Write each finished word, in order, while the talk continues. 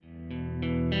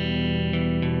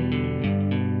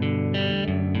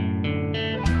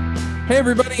Hey,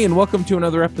 everybody, and welcome to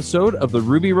another episode of the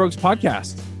Ruby Rogues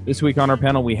podcast. This week on our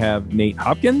panel, we have Nate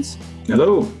Hopkins.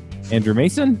 Hello. Andrew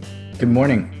Mason. Good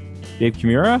morning. Dave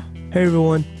Kimura. Hey,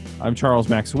 everyone. I'm Charles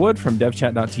Max Wood from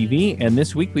DevChat.tv, and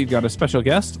this week we've got a special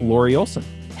guest, Lori Olson.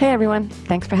 Hey, everyone.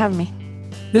 Thanks for having me.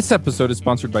 This episode is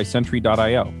sponsored by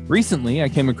Sentry.io. Recently, I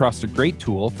came across a great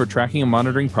tool for tracking and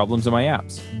monitoring problems in my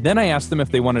apps. Then I asked them if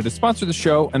they wanted to sponsor the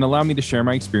show and allow me to share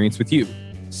my experience with you.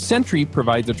 Sentry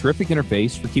provides a terrific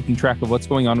interface for keeping track of what's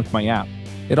going on with my app.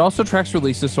 It also tracks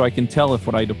releases so I can tell if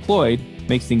what I deployed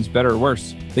makes things better or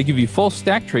worse. They give you full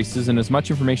stack traces and as much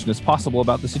information as possible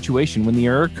about the situation when the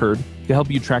error occurred to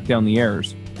help you track down the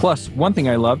errors. Plus, one thing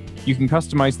I love, you can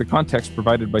customize the context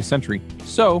provided by Sentry.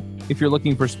 So, if you're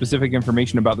looking for specific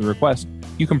information about the request,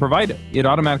 you can provide it. It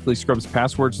automatically scrubs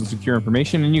passwords and secure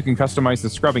information, and you can customize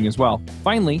the scrubbing as well.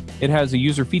 Finally, it has a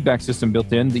user feedback system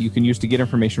built in that you can use to get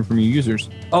information from your users.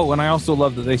 Oh, and I also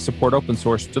love that they support open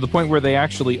source to the point where they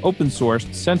actually open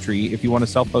sourced Sentry if you want to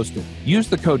self-host it. Use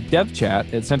the code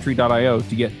DevChat at Sentry.io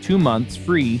to get 2 months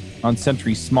free on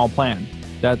Sentry's small plan.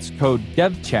 That's code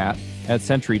DevChat at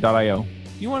Sentry.io.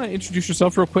 You want to introduce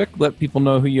yourself real quick? Let people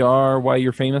know who you are, why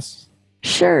you're famous?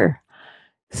 Sure.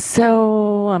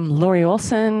 So I'm Lori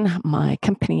Olson. My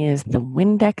company is the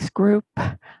Windex Group.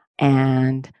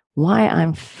 And why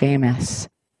I'm famous.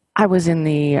 I was in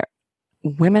the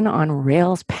Women on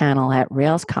Rails panel at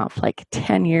RailsConf like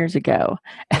 10 years ago.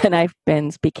 And I've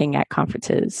been speaking at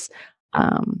conferences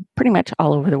pretty much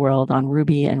all over the world on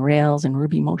Ruby and Rails and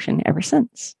Ruby Motion ever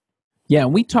since. Yeah,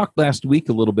 we talked last week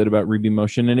a little bit about Ruby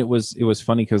Motion, and it was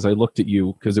funny because I looked at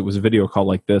you because it was a video call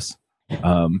like this,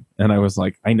 and I was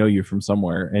like, I know you from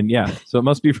somewhere, and yeah, so it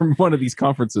must be from one of these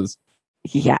conferences.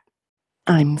 Yeah,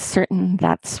 I'm certain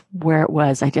that's where it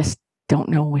was. I just don't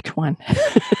know which one.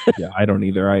 Yeah, I don't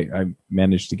either. I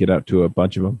managed to get out to a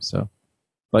bunch of them. So,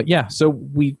 but yeah, so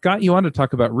we've got you on to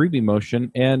talk about Ruby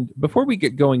Motion, and before we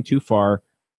get going too far,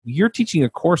 you're teaching a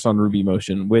course on Ruby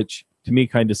Motion, which to me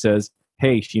kind of says,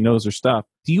 hey, she knows her stuff.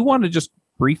 Do you want to just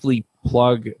briefly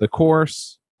plug the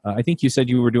course? I think you said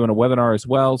you were doing a webinar as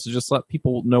well, so just let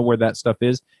people know where that stuff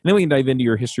is. And then we can dive into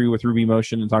your history with Ruby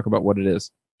Motion and talk about what it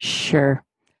is. Sure.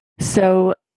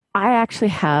 So I actually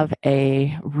have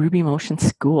a Ruby Motion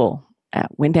school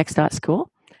at Windex.school,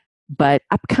 but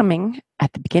upcoming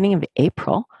at the beginning of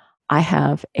April, I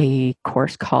have a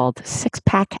course called Six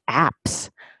Pack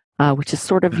Apps, which is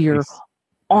sort of your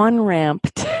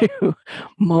on-ramp to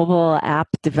mobile app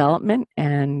development.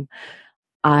 And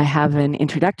I have an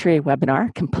introductory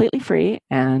webinar, completely free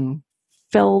and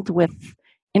filled with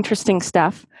interesting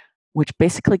stuff, which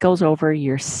basically goes over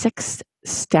your 6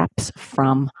 steps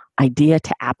from idea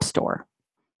to app store.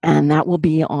 And that will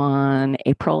be on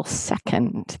April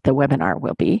 2nd, the webinar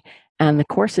will be. And the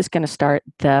course is going to start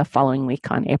the following week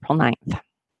on April 9th.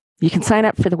 You can sign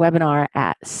up for the webinar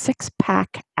at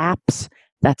Sixpack Apps.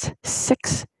 That's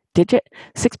 6-digit,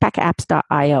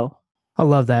 sixpackapps.io. I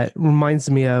love that. Reminds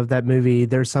me of that movie,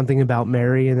 There's Something About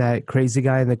Mary, and that crazy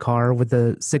guy in the car with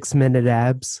the 6-minute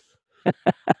abs.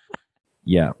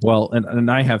 Yeah, well, and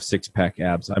I have 6-pack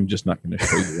abs. I'm just not going to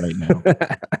show you right now.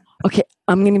 Okay,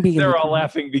 I'm going to be... They're all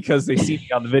laughing because they see me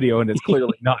on the video, and it's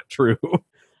clearly not true.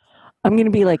 I'm going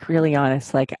to be really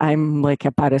honest. I'm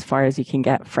about as far as you can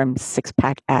get from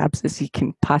 6-pack abs as you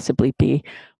can possibly be.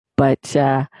 But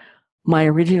my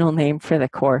original name for the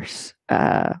course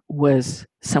was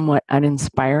somewhat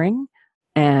uninspiring.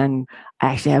 And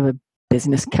I actually have a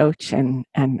business coach, and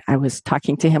I was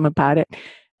talking to him about it.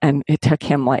 And it took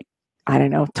him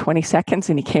 20 seconds,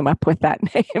 and he came up with that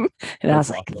name. And I was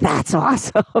like, that's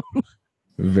awesome.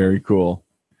 Very cool.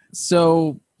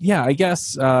 So, yeah, I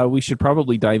guess we should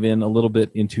probably dive in a little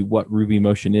bit into what Ruby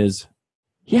Motion is.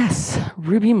 Yes,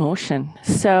 Ruby Motion.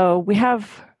 So we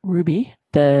have Ruby,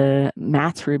 the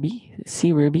Maths Ruby,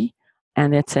 C Ruby,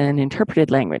 and it's an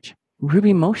interpreted language.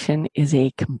 Ruby Motion is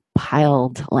a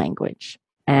compiled language,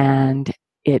 and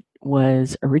it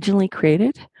was originally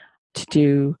created to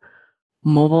do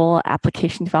mobile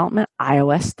application development,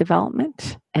 iOS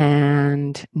development,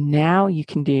 and now you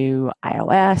can do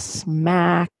iOS,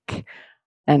 Mac,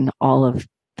 and all of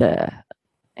the,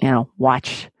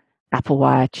 Watch, Apple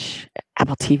Watch,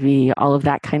 Apple TV, all of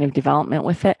that kind of development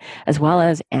with it, as well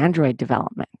as Android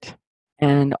development.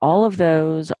 And all of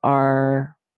those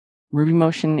are, Ruby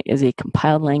Motion is a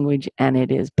compiled language, and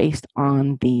it is based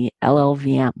on the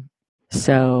LLVM.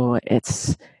 So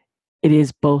it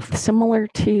is both similar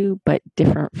to, but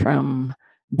different from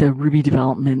the Ruby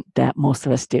development that most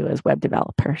of us do as web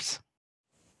developers.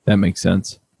 That makes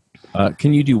sense.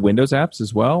 Can you do Windows apps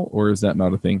as well, or is that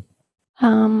not a thing?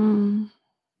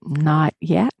 Not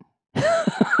yet.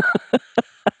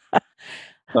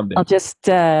 Someday. I'll just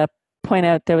point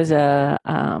out there was a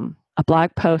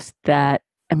blog post that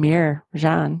Amir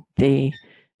Rajan, the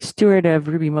steward of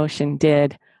RubyMotion,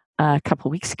 did a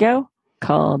couple weeks ago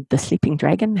called "The Sleeping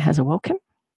Dragon Has Awoken,"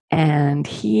 and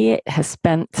he has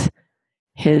spent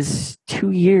his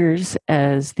 2 years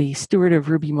as the steward of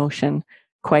RubyMotion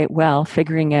quite well,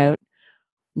 figuring out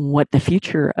what the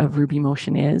future of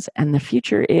RubyMotion is, and the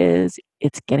future is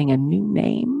it's getting a new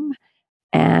name,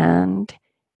 and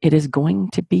it is going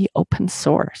to be open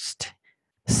sourced.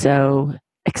 So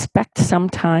expect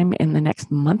sometime in the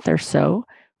next month or so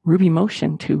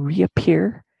RubyMotion to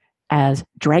reappear as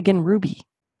Dragon Ruby.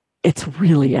 It's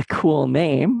really a cool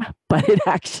name, but it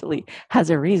actually has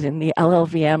a reason. The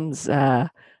LLVM's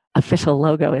official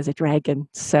logo is a dragon.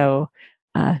 So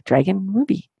Dragon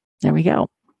Ruby. There we go.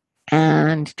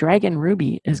 And Dragon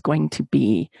Ruby is going to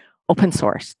be open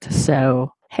sourced.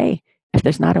 So, hey, if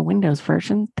there's not a Windows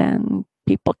version, then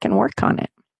people can work on it.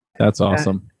 That's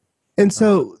awesome. And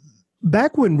so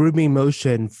back when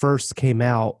RubyMotion first came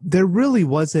out, there really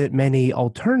wasn't many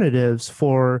alternatives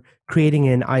for creating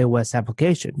an iOS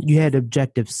application. You had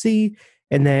Objective-C,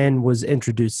 and then was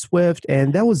introduced Swift,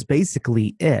 and that was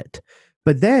basically it.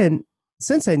 But then,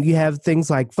 since then, you have things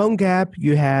like PhoneGap,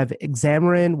 you have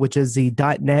Xamarin, which is the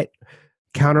 .NET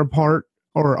counterpart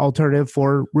or alternative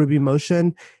for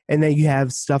RubyMotion, and then you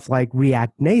have stuff like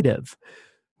React Native.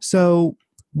 So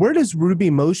where does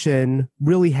RubyMotion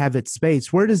really have its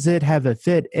space? Where does it have a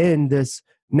fit in this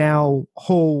now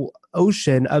whole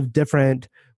ocean of different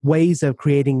ways of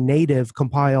creating native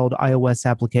compiled iOS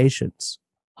applications?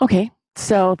 Okay,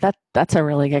 so that's a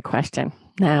really good question.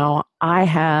 Now, I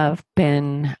have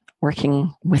been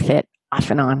working with it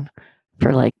off and on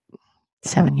for like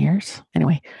 7 years.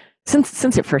 Anyway,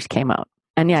 since it first came out.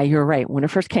 And yeah, you're right. When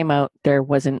it first came out, there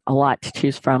wasn't a lot to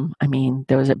choose from. I mean,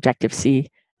 there was Objective-C,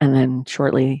 and then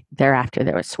shortly thereafter,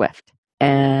 there was Swift.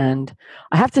 And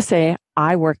I have to say,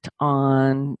 I worked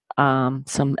on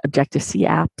some Objective-C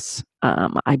apps.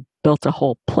 I built a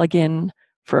whole plugin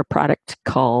for a product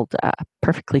called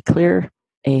Perfectly Clear,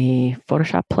 a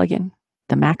Photoshop plugin,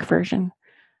 the Mac version,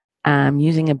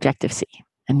 using Objective-C.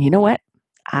 And you know what?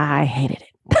 I hated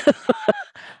it.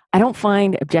 I don't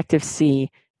find Objective-C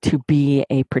to be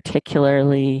a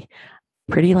particularly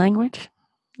pretty language.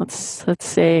 Let's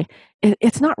say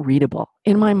it's not readable.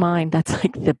 In my mind, that's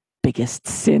like the biggest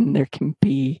sin there can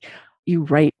be. You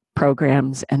write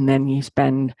programs and then you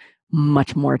spend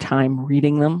much more time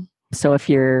reading them. So if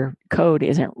your code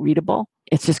isn't readable,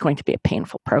 it's just going to be a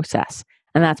painful process.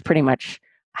 And that's pretty much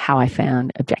how I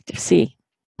found Objective-C.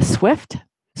 Swift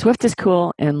is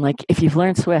cool. And like, if you've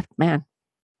learned Swift, man,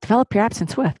 develop your apps in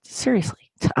Swift. Seriously.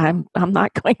 I'm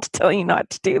not going to tell you not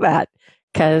to do that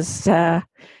because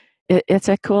it's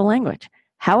a cool language.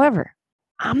 However,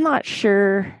 I'm not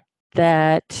sure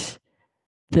that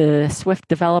the Swift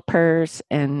developers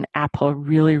and Apple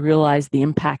really realize the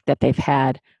impact that they've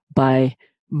had by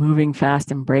moving fast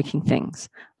and breaking things.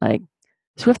 Like,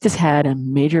 Swift has had a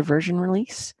major version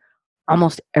release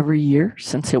almost every year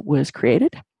since it was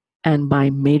created. And by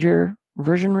major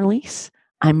version release,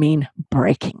 I mean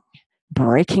breaking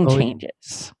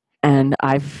changes. And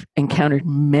I've encountered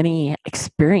many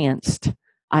experienced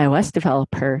iOS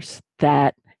developers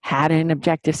that had an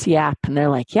Objective-C app, and they're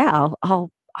like, yeah,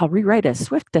 I'll rewrite a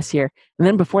Swift this year. And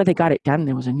then before they got it done,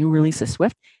 there was a new release of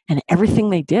Swift, and everything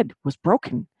they did was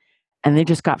broken. And they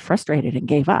just got frustrated and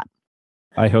gave up.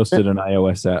 I hosted an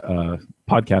iOS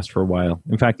podcast for a while.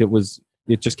 In fact,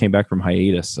 it just came back from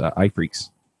hiatus, iFreaks.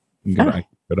 You can go to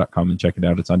iFreaks.com and check it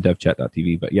out. It's on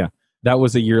devchat.tv. But yeah, that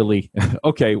was a yearly,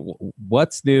 okay,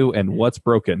 what's new and what's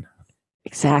broken?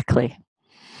 Exactly.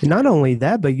 Not only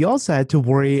that, but you also had to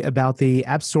worry about the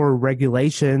App Store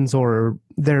regulations or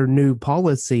their new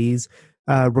policies,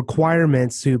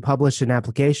 requirements to publish an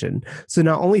application. So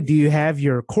not only do you have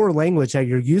your core language that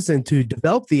you're using to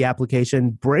develop the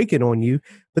application break it on you,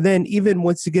 but then even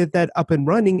once you get that up and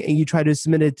running and you try to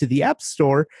submit it to the App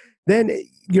Store, then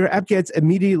your app gets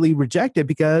immediately rejected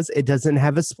because it doesn't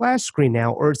have a splash screen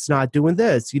now, or it's not doing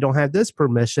this. You don't have this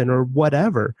permission or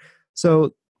whatever.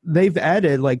 So they've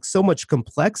added like so much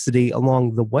complexity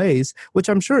along the ways, which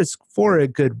I'm sure is for a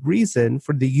good reason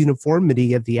for the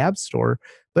uniformity of the App Store,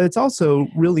 but it's also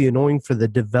really annoying for the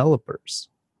developers.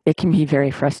 It can be very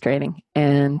frustrating.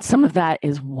 And some of that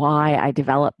is why I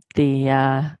developed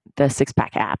the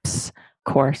Six-Pack Apps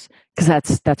course,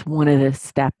 because that's one of the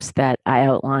steps that I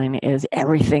outline is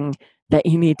everything that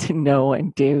you need to know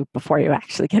and do before you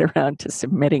actually get around to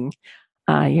submitting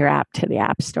your app to the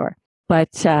App Store.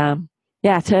 But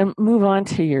yeah, to move on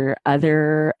to your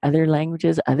other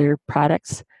languages, other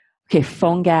products. Okay,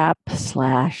 PhoneGap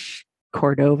 /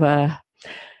 Cordova.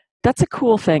 that's a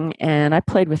cool thing. And I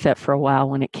played with it for a while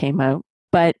when it came out.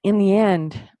 But in the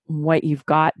end, what you've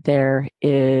got there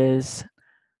is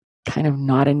kind of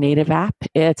not a native app.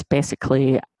 It's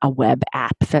basically a web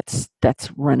app that's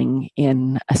running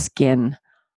in a skin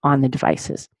on the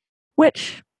devices,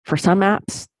 which for some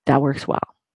apps that works well,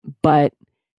 but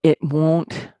it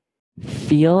won't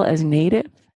feel as native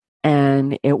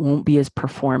and it won't be as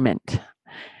performant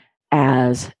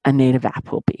as a native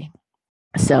app will be.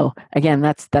 So again,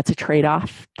 that's a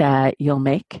trade-off that you'll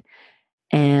make.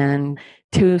 And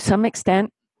to some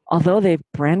extent, although they've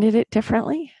branded it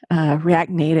differently,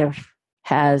 React Native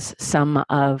has some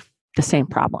of the same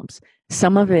problems.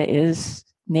 Some of it is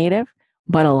native,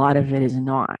 but a lot of it is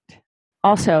not.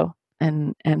 Also,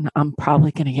 and I'm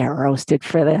probably going to get roasted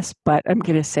for this, but I'm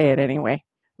going to say it anyway.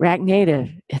 React Native,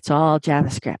 it's all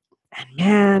JavaScript. And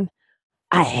man,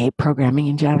 I hate programming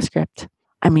in JavaScript.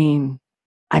 I mean,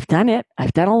 I've done it.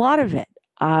 I've done a lot of it.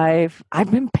 I've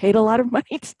been paid a lot of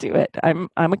money to do it. I'm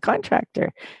a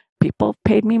contractor. People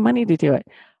paid me money to do it.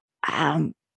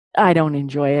 I don't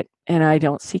enjoy it and I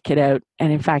don't seek it out.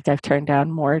 And in fact, I've turned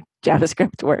down more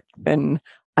JavaScript work than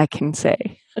I can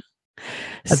say.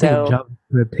 I think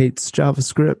JavaScript hates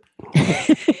JavaScript.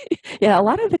 Yeah, a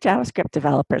lot of the JavaScript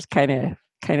developers kind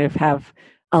of have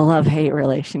a love-hate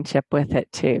relationship with it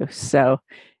too. So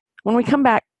when we come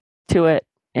back to it,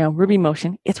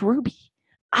 RubyMotion, it's Ruby.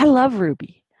 I love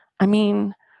Ruby. I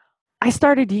mean, I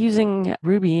started using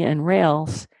Ruby and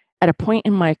Rails at a point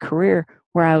in my career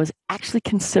where I was actually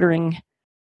considering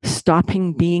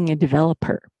stopping being a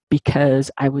developer because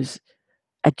I was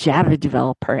a Java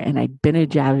developer and I'd been a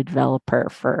Java developer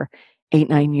for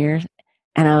 8-9 years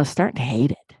and I was starting to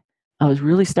hate it. I was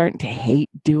really starting to hate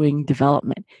doing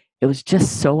development. It was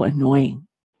just so annoying.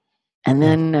 And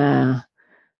then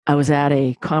I was at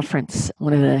a conference,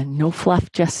 one of the No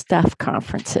Fluff, Just Stuff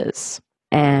conferences,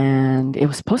 and it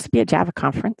was supposed to be a Java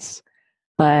conference,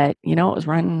 but it was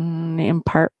run in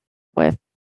part with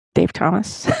Dave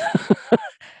Thomas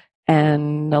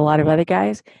and a lot of other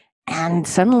guys. And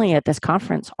suddenly at this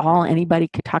conference, all anybody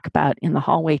could talk about in the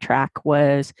hallway track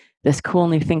was this cool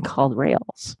new thing called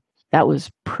Rails. That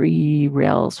was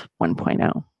pre-Rails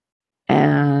 1.0.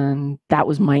 And that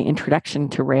was my introduction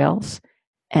to Rails.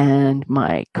 And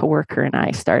my coworker and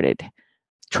I started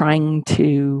trying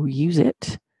to use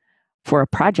it for a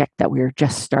project that we were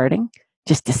just starting,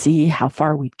 just to see how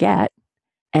far we'd get.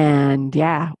 And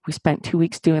yeah, we spent 2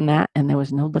 weeks doing that and there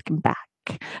was no looking back.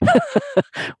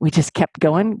 We just kept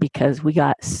going because we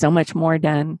got so much more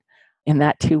done in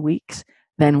that 2 weeks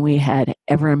than we had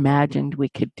ever imagined we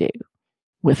could do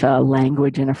with a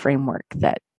language and a framework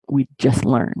that we just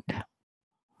learned.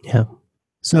 Yeah.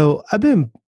 So I've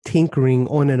been tinkering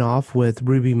on and off with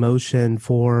RubyMotion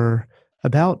for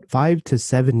about 5 to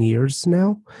 7 years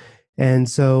now. And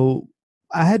so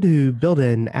I had to build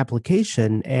an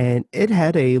application and it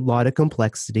had a lot of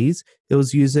complexities. It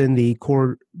was using the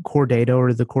core data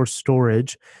or the core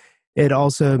storage. It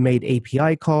also made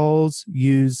API calls,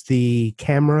 used the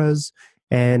cameras,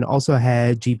 and also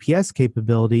had GPS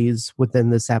capabilities within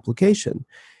this application.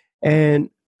 And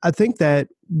I think that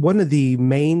one of the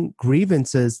main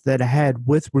grievances that I had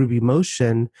with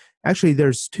RubyMotion, actually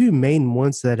there's two main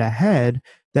ones that I had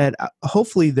that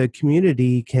hopefully the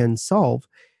community can solve,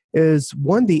 is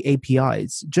one, the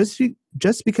APIs. Just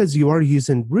because you are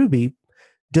using Ruby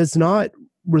does not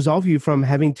resolve you from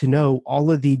having to know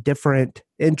all of the different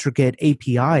intricate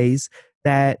APIs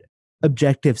that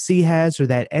Objective-C has or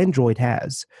that Android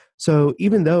has. So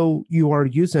even though you are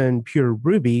using pure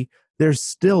Ruby, there's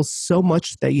still so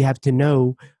much that you have to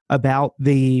know about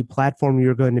the platform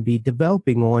you're going to be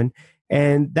developing on.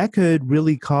 And that could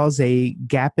really cause a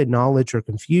gap in knowledge or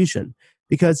confusion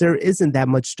because there isn't that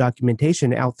much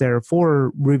documentation out there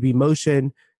for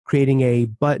RubyMotion, creating a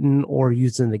button or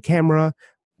using the camera.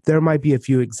 There might be a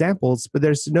few examples, but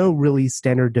there's no really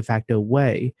standard de facto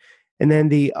way. And then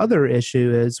the other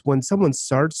issue is when someone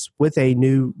starts with a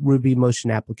new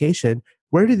RubyMotion application,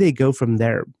 where do they go from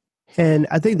there? And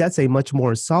I think that's a much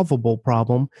more solvable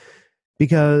problem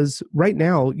because right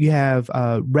now you have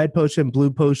Red Potion,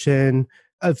 Blue Potion,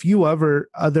 a few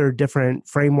other different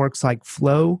frameworks like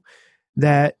Flow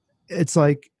that it's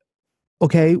like,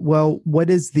 okay, well, what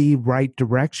is the right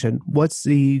direction? What's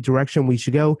the direction we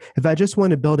should go if I just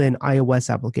want to build an iOS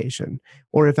application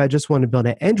or if I just want to build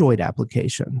an Android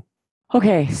application?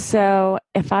 Okay, so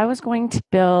if I was going to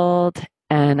build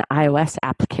an iOS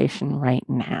application right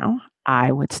now,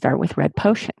 I would start with Red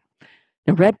Potion.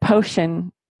 Now, Red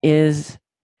Potion is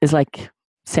like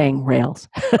saying Rails.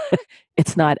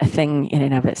 It's not a thing in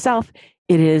and of itself.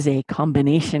 It is a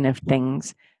combination of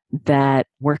things that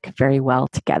work very well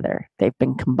together. They've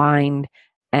been combined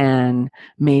and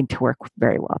made to work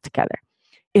very well together.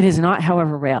 It is not,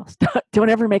 however, Rails. Don't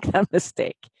ever make that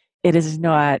mistake. It is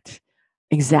not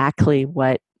exactly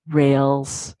what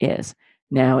Rails is.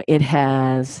 Now, it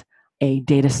has a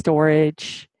data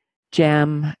storage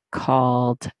gem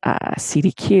called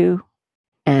CDQ,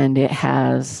 and it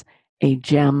has a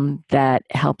gem that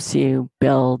helps you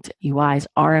build UIs,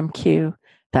 RMQ.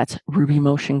 That's Ruby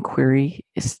Motion Query,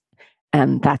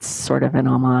 and that's sort of an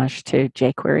homage to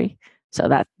jQuery. So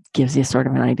that gives you sort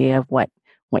of an idea of what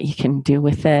you can do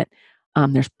with it.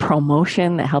 There's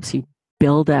ProMotion that helps you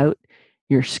build out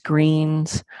your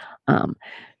screens.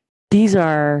 These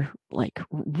are like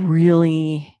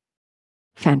really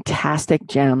fantastic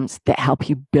gems that help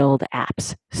you build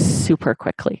apps super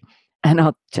quickly. And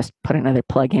I'll just put another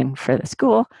plug in for the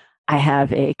school. I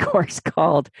have a course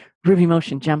called Ruby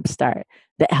Motion Jumpstart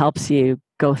that helps you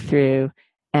go through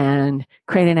and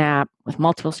create an app with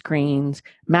multiple screens,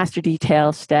 master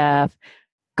detail stuff,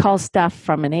 call stuff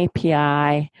from an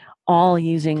API, all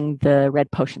using the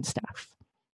Red Potion stuff.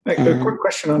 A quick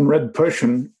question on Red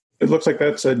Potion. It looks like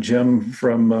that's a gem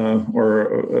from,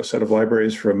 or a set of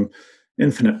libraries from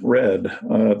Infinite Red,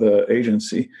 the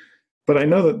agency. But I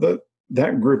know that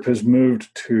that group has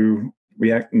moved to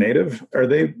React Native. Are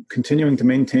they continuing to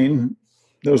maintain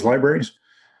those libraries?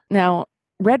 Now,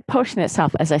 Red Potion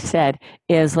itself, as I said,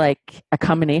 is like a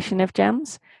combination of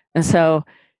gems. And so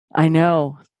I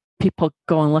know people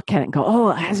go and look at it and go, oh,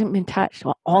 it hasn't been touched.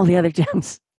 Well, all the other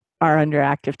gems are under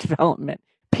active development.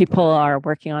 People are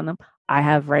working on them. I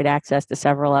have write access to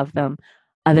several of them.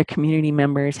 Other community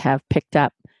members have picked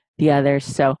up the others.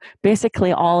 So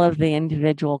basically all of the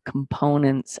individual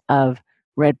components of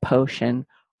Red Potion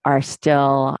are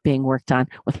still being worked on.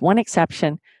 With one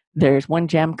exception, there's one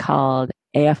gem called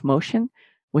AF Motion,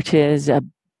 which is a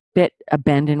bit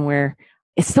abandoned where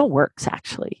it still works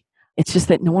actually. It's just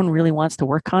that no one really wants to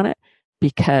work on it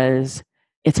because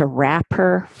it's a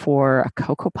wrapper for a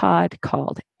CocoaPod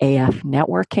called AF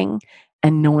Networking,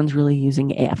 and no one's really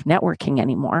using AF Networking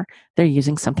anymore. They're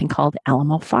using something called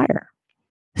Alamo Fire.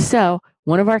 So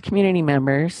one of our community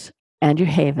members, Andrew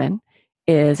Haven,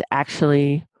 is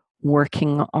actually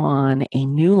working on a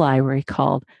new library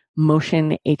called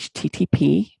Motion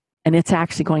HTTP, and it's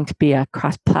actually going to be a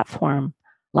cross-platform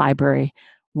library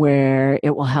where it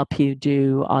will help you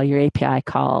do all your API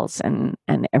calls and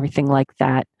everything like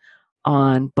that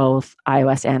on both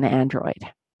iOS and Android.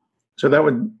 So that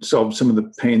would solve some of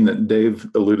the pain that Dave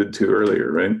alluded to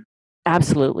earlier, right?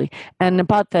 Absolutely. And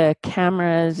about the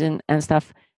cameras and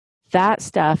stuff, that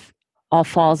stuff all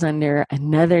falls under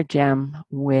another gem,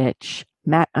 which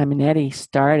Matt Iminetti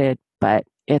started, but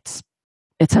it's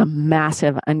a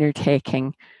massive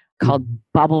undertaking called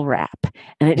Bubble Wrap.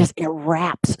 And it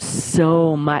wraps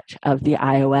so much of the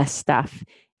iOS stuff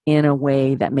in a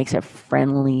way that makes it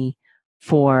friendly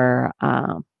for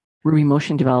Ruby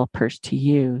Motion developers to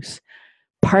use.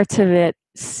 Parts of it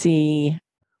see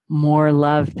more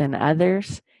love than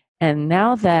others. And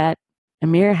now that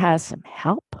Amir has some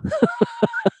help,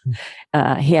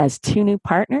 he has two new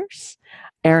partners,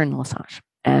 Aaron Lasange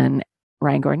and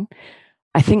Ryan Gordon.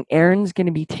 I think Aaron's going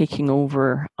to be taking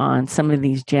over on some of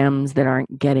these gems that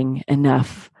aren't getting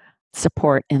enough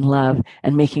support and love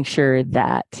and making sure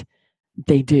that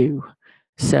they do.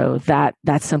 So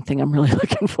that's something I'm really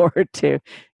looking forward to,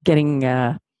 getting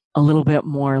a little bit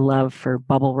more love for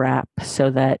Bubble Wrap so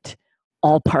that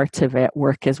all parts of it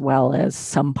work as well as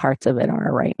some parts of it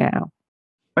are right now.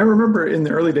 I remember in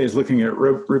the early days looking at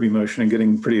Ruby Motion and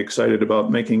getting pretty excited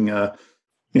about making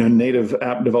native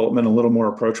app development a little more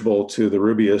approachable to the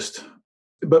Rubyist.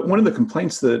 But one of the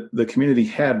complaints that the community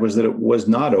had was that it was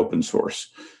not open source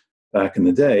back in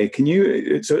the day.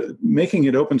 Making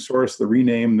it open source, the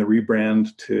rename, the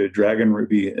rebrand to Dragon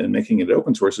Ruby and making it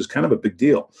open source is kind of a big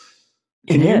deal.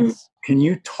 Can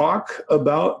you talk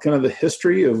about kind of the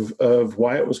history of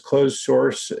why it was closed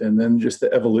source and then just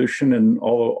the evolution and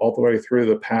all the way through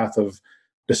the path of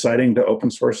deciding to open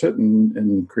source it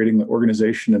and creating the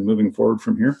organization and moving forward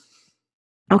from here?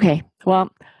 Okay.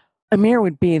 Well, Amir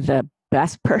would be the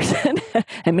best person.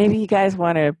 And maybe you guys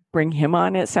want to bring him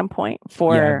on at some point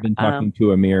for... Yeah, I've been talking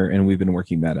to Amir and we've been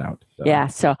working that out. So. Yeah.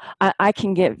 So I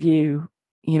can give you,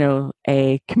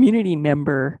 a community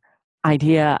member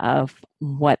idea of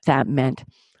what that meant.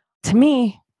 To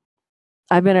me,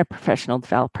 I've been a professional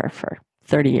developer for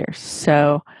 30 years.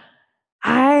 So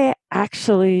I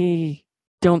actually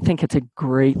don't think it's a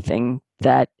great thing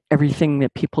that everything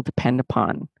that people depend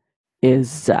upon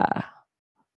is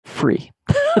free.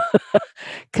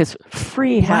 Because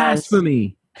free has...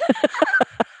 Blasphemy!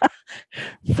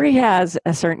 Free has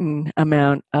a certain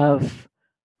amount of,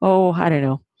 I don't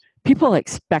know. People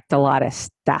expect a lot of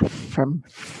stuff from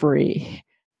free,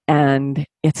 and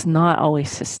it's not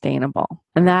always sustainable.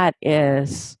 And that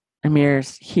is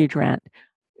Amir's huge rant.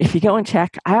 If you go and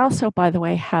check, I also, by the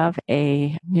way, have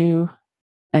a new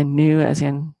as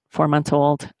in 4 months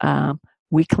old,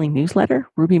 weekly newsletter,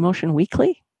 Ruby Motion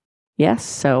Weekly. Yes,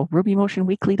 so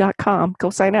rubymotionweekly.com, go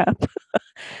sign up.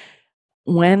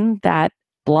 When that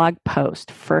blog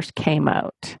post first came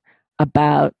out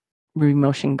about Ruby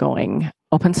Motion going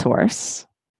open source,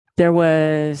 there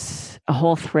was a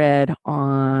whole thread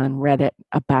on Reddit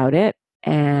about it,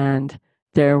 and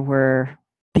there were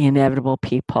the inevitable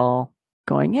people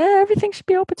going, yeah, everything should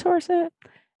be open source. And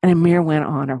Amir went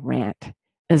on a rant.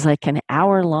 It was like an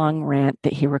hour-long rant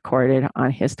that he recorded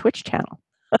on his Twitch channel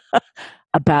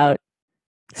about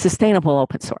sustainable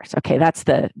open source. Okay, that's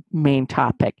the main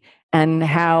topic, and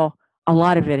how a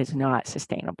lot of it is not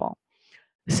sustainable.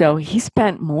 So he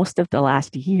spent most of the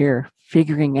last year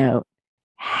figuring out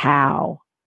how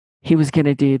he was going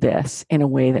to do this in a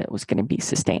way that was going to be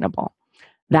sustainable.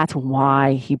 That's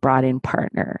why he brought in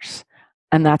partners.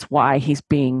 And that's why he's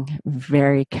being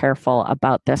very careful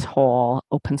about this whole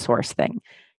open source thing.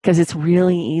 Because it's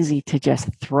really easy to just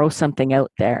throw something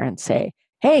out there and say,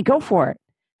 hey, go for it.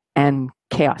 And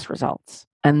chaos results.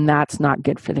 And that's not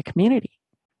good for the community.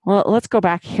 Well, let's go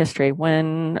back history.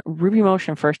 When Ruby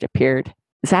Motion first appeared,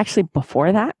 it's actually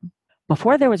before that.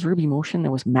 Before there was Ruby Motion,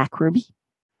 there was MacRuby.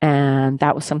 And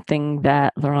that was something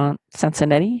that Laurent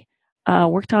Sansonetti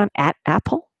worked on at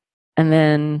Apple. And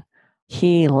then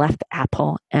he left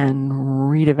Apple and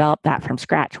redeveloped that from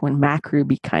scratch when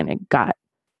MacRuby kind of got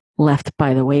left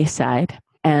by the wayside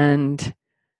and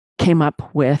came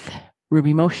up with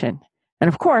Ruby Motion. And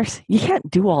of course, you can't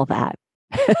do all that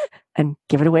and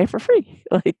give it away for free.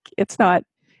 Like it's not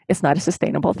a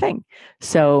sustainable thing.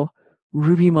 So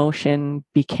Ruby Motion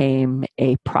became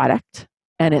a product,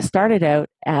 and it started out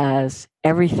as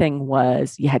everything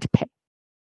was you had to pay.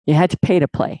 You had to pay to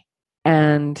play.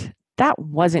 And that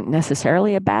wasn't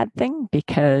necessarily a bad thing,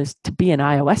 because to be an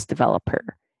iOS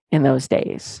developer in those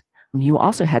days, you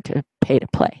also had to pay to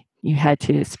play. You had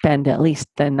to spend at least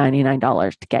the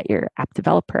 $99 to get your app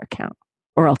developer account,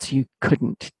 or else you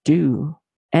couldn't do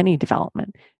any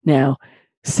development. Now,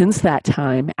 since that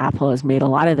time, Apple has made a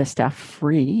lot of this stuff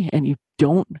free, and you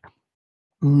don't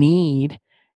need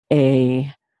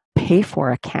a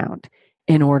pay-for account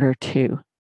in order to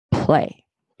play.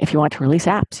 If you want to release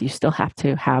apps, you still have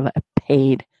to have a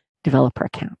paid developer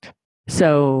account.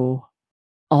 So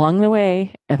along the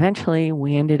way, eventually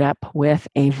we ended up with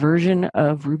a version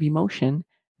of Ruby Motion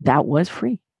that was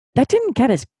free. That didn't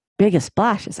get as big a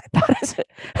splash as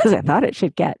I thought it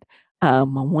should get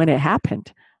when it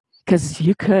happened, because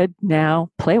you could now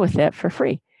play with it for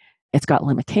free. It's got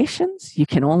limitations. You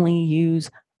can only use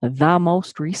the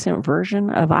most recent version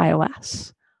of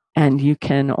iOS, and you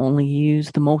can only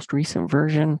use the most recent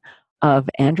version of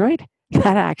Android.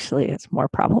 That actually is more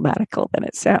problematical than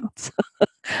it sounds,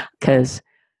 because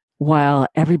while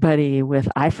everybody with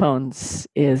iPhones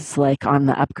is like on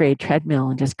the upgrade treadmill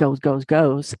and just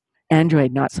goes,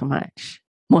 Android, not so much.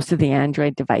 Most of the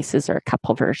Android devices are a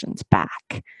couple versions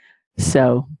back.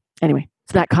 So anyway,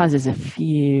 so that causes a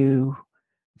few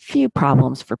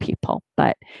problems for people.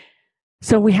 But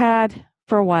so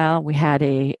for a while, we had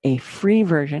a free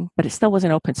version, but it still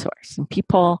wasn't open source. And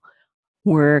people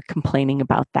were complaining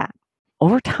about that.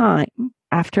 Over time,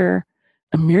 after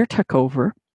Amir took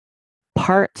over,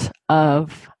 parts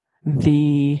of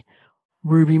the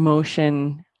Ruby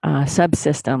Motion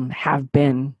subsystem have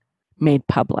been made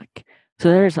public. So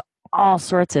there's all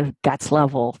sorts of guts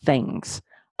level things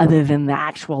other than the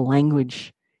actual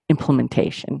language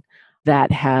implementation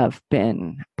that have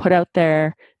been put out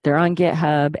there. They're on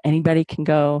GitHub. Anybody can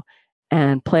go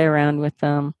and play around with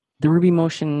them. The Ruby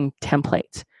Motion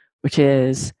templates, which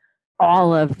is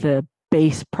all of the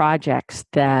base projects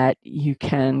that you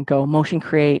can go motion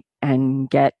create and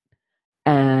get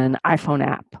an iPhone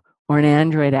app or an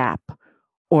Android app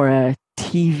or a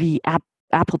TV app,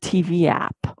 Apple TV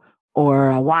app, or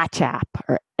a watch app,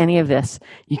 or any of this.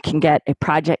 You can get a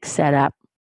project set up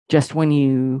just when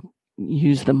you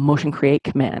use the motion create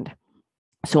command.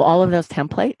 So all of those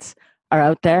templates are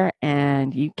out there,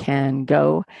 and you can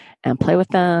go and play with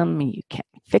them. You can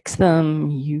fix them.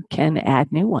 You can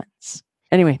add new ones.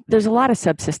 Anyway, there's a lot of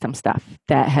subsystem stuff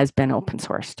that has been open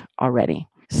sourced already.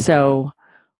 So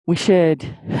we should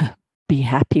be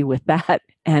happy with that.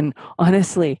 And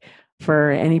honestly,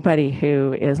 for anybody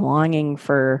who is longing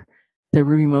for the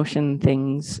Ruby Motion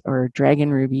things or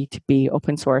Dragon Ruby to be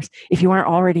open source, if you aren't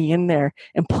already in there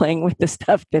and playing with the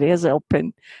stuff that is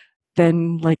open,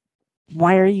 then like,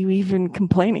 why are you even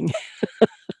complaining?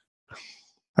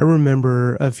 I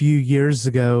remember a few years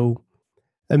ago,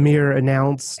 Amir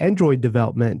announced Android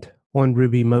development on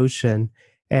Ruby Motion.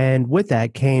 And with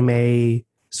that came a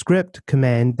script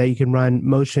command that you can run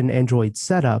Motion Android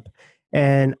setup.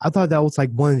 And I thought that was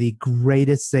like one of the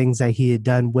greatest things that he had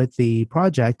done with the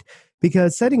project,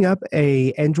 because setting up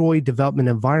a Android development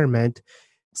environment,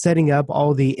 setting up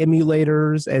all the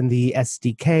emulators and the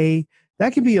SDK,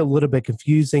 that can be a little bit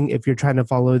confusing if you're trying to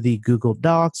follow the Google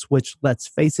Docs, which, let's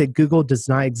face it, Google does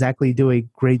not exactly do a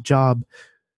great job.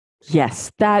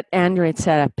 Yes, that Android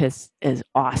setup is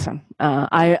awesome.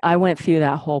 I went through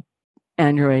that whole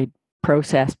Android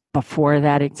process before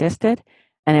that existed,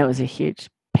 and it was a huge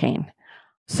pain.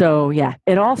 So yeah,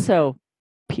 it also,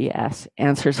 P.S.,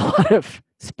 answers a lot of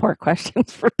support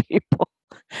questions for people.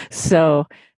 So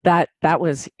that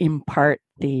was in part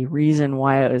the reason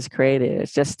why it was created.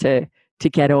 It's just to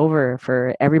get over,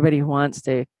 for everybody who wants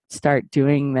to start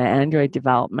doing the Android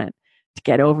development, to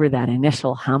get over that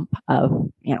initial hump of,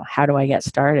 how do I get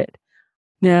started?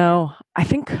 Now, I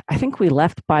think we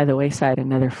left by the wayside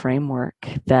another framework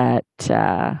that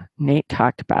Nate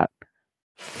talked about,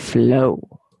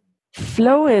 Flow.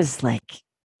 Flow is like,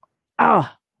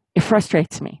 it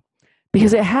frustrates me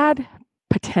because it had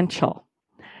potential,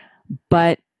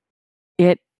 but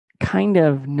it kind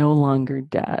of no longer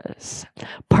does.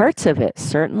 Parts of it,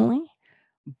 certainly,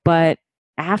 but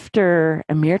after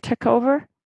Amir took over,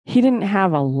 he didn't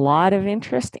have a lot of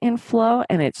interest in Flow,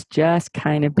 and it's just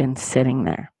kind of been sitting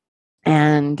there.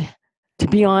 And to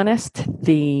be honest,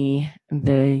 the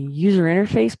user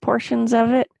interface portions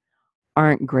of it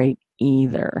aren't great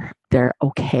either. They're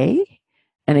okay.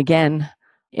 And again,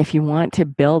 if you want to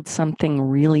build something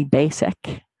really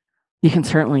basic, you can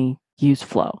certainly use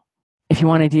Flow. If you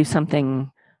want to do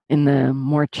something in the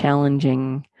more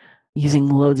challenging, using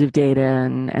loads of data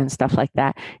and stuff like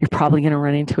that, you're probably going to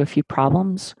run into a few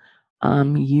problems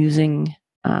using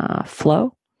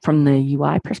Flow from the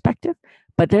UI perspective.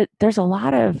 But there's a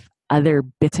lot of other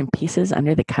bits and pieces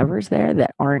under the covers there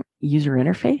that aren't user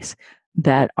interface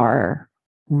that are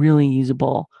really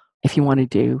usable if you want to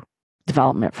do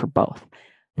development for both.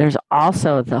 There's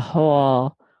also the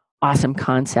whole awesome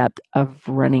concept of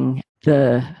running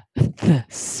the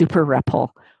super REPL,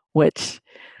 which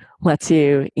lets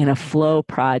you in a Flow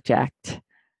project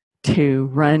to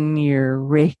run your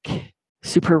rake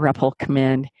super REPL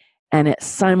command, and it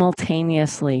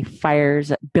simultaneously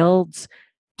builds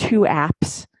two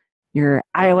apps, your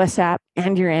iOS app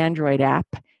and your Android app,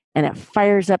 and it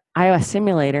fires up iOS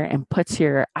Simulator and puts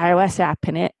your iOS app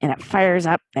in it, and it fires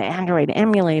up the Android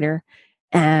emulator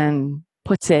and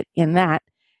puts it in that,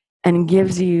 and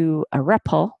gives you a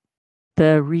REPL,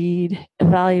 the read,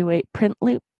 evaluate, print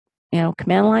loop,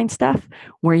 command line stuff,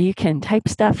 where you can type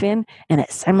stuff in and it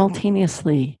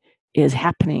simultaneously is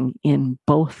happening in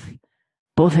both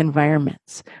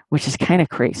environments, which is kind of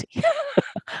crazy.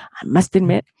 I must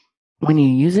admit, when you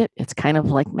use it, it's kind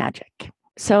of like magic.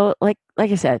 So like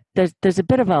I said, there's a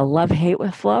bit of a love-hate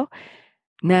with Flow.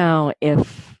 Now,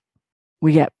 if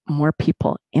we get more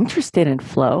people interested in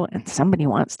Flow and somebody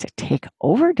wants to take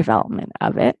over development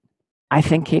of it, I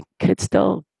think it could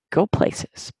still go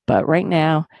places. But right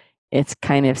now, it's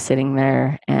kind of sitting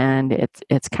there and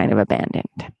it's kind of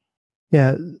abandoned.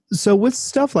 Yeah. So with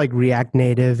stuff like React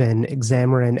Native and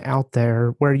Xamarin out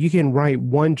there, where you can write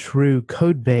one true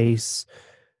code base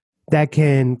that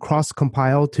can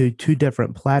cross-compile to two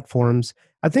different platforms,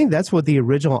 I think that's what the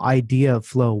original idea of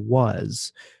Flow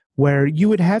was, where you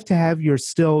would have to have your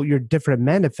different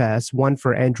manifests, one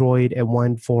for Android and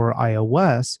one for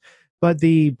iOS. But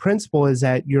the principle is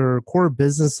that your core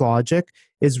business logic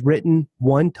is written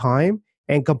one time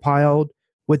and compiled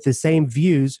with the same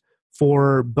views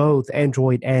for both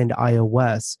Android and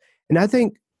iOS. And I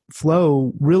think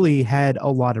Flow really had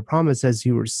a lot of promise, as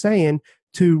you were saying,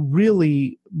 to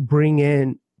really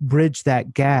bridge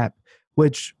that gap,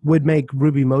 which would make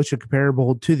Ruby Motion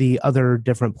comparable to the other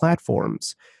different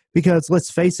platforms. Because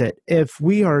let's face it, if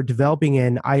we are developing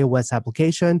an iOS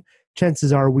application,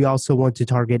 chances are we also want to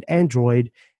target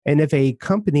Android. And if a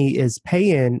company is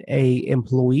paying an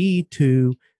employee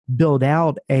to build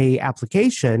out an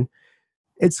application,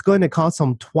 it's going to cost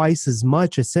them twice as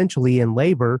much, essentially, in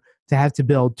labor to have to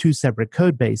build two separate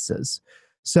code bases.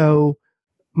 So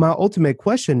my ultimate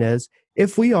question is,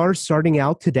 if we are starting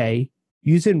out today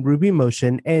using Ruby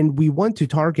Motion and we want to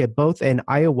target both an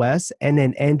iOS and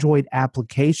an Android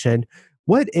application,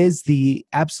 what is the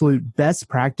absolute best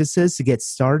practices to get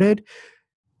started?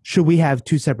 Should we have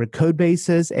two separate code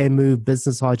bases and move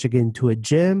business logic into a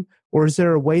gem? Or is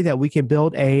there a way that we can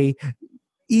build a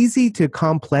easy to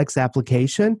complex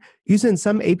application using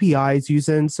some APIs,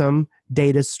 using some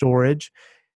data storage,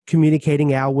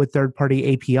 communicating out with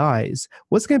third-party APIs.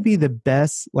 What's going to be the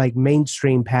best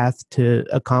mainstream path to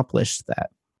accomplish that?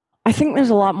 I think there's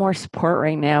a lot more support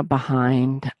right now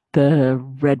behind the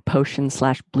Red Potion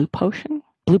 / Blue Potion.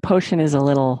 Blue Potion is a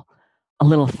little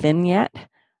thin yet,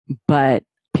 but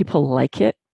people like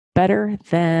it better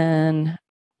than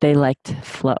they liked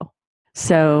Flow.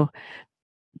 So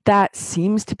that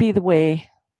seems to be the way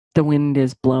the wind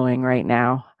is blowing right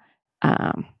now.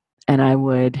 And I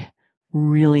would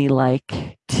really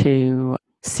like to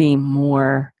see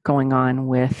more going on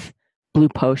with Blue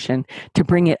Potion to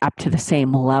bring it up to the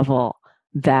same level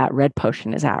that Red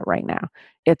Potion is at right now.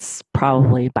 It's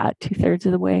probably about 2/3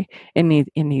 of the way. It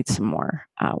needs some more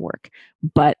work,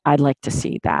 but I'd like to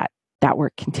see that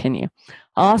work continue.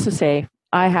 I'll also say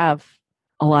I have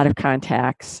a lot of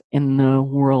contacts in the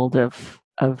world of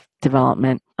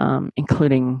development,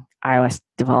 including iOS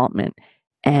development,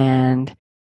 and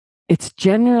it's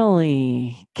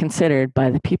generally considered by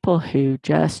the people who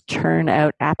just churn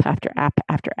out app after app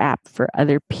after app for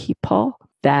other people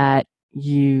that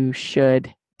you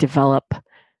should develop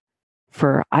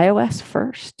for iOS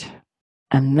first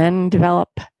and then develop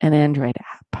an Android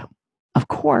app. Of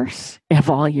course, if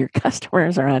all your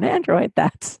customers are on Android,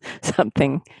 that's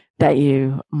something that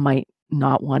you might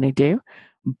not want to do.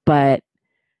 But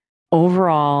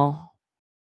overall,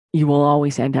 you will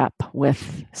always end up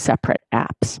with separate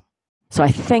apps. So I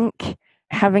think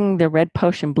having the Red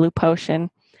Potion, Blue Potion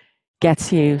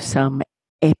gets you some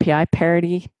API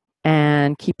parity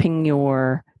and keeping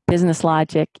your business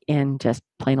logic in just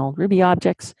plain old Ruby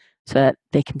objects so that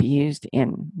they can be used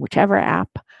in whichever app.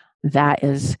 That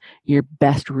is your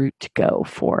best route to go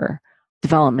for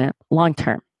development long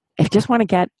term. If you just want to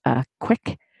get a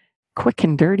quick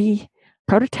and dirty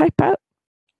prototype out,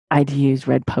 I'd use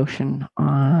Red Potion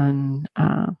on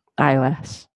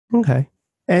iOS. Okay.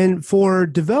 And for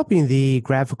developing the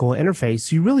graphical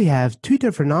interface, you really have two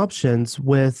different options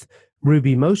with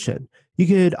Ruby Motion. You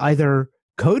could either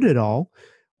code it all,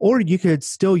 or you could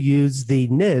still use the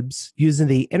nibs using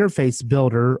the interface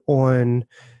builder on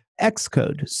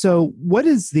Xcode. So what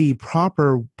is the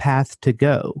proper path to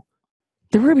go?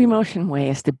 The Ruby Motion way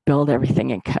is to build everything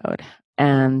in code.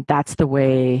 And that's the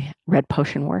way Red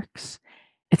Potion works.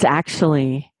 It's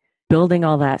actually building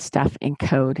all that stuff in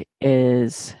code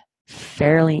is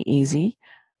fairly easy.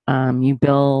 You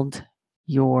build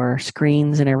your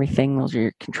screens and everything, those are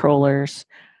your controllers,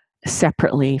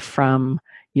 separately from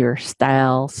your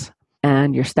styles.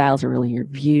 And your styles are really your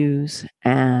views.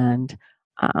 And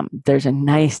there's a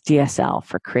nice DSL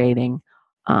for creating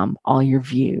all your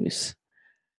views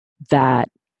that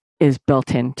is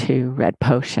built into Red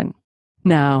Potion.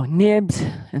 Now, nibs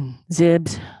and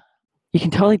zibs, you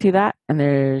can totally do that. And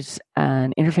there's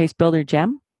an interface builder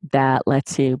gem that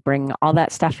lets you bring all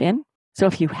that stuff in. So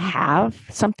if you have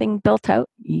something built out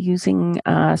using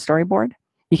a storyboard,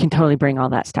 you can totally bring all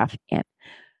that stuff in.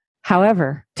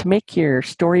 However, to make your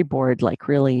storyboard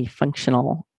really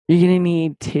functional, you're going to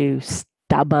need to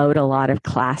stub out a lot of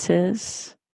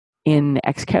classes in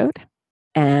Xcode,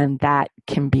 and that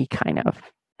can be kind of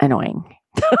annoying.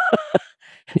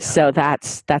 So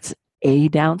that's a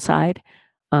downside.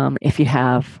 If you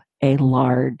have a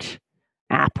large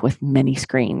app with many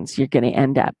screens, you're going to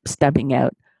end up stubbing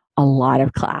out a lot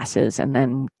of classes, and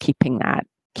then keeping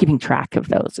track of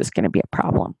those is going to be a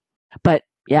problem. But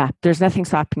yeah, there's nothing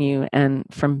stopping you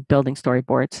from building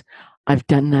storyboards. I've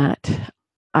done that.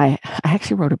 I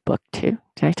actually wrote a book too.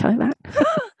 Did I tell you that?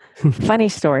 Funny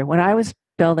story. When I was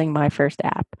building my first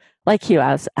app, like you,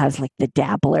 I was like the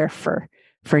dabbler for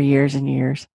years and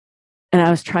years. And I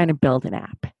was trying to build an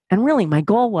app. And really, my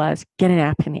goal was get an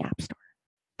app in the App Store.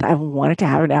 I wanted to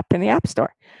have an app in the App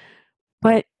Store.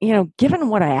 But, given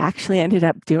what I actually ended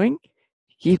up doing,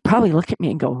 you'd probably look at me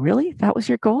and go, really? That was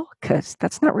your goal? Because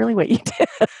that's not really what you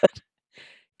did.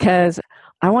 Because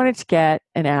I wanted to get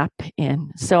an app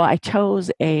in. So I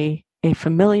chose a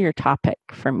familiar topic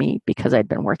for me because I'd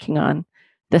been working on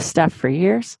this stuff for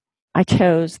years. I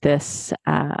chose this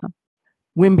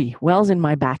Wimby, Wells in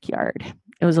My Backyard.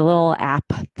 It was a little app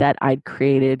that I'd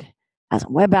created as a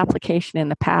web application in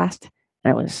the past,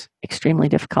 and it was extremely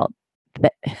difficult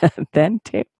then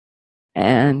too.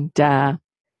 And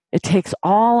it takes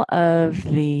all of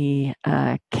the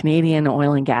Canadian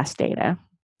oil and gas data,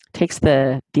 takes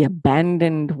the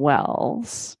abandoned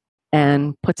wells,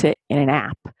 and puts it in an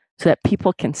app so that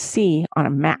people can see on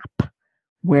a map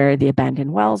where the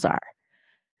abandoned wells are.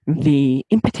 The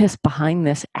impetus behind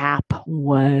this app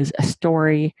was a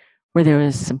story where there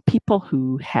was some people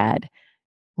who had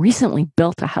recently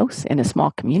built a house in a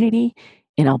small community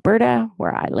in Alberta,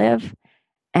 where I live,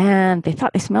 and they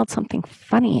thought they smelled something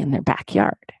funny in their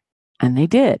backyard. And they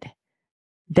did.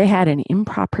 They had an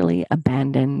improperly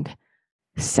abandoned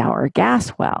sour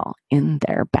gas well in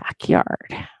their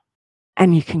backyard.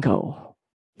 And you can go,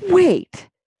 wait,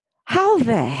 how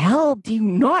the hell do you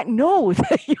not know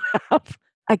that you have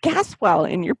a gas well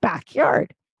in your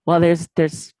backyard? Well,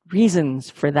 there's reasons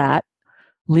for that,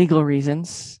 legal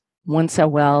reasons. Once a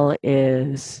well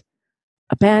is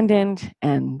abandoned,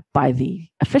 and by the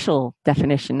official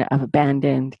definition of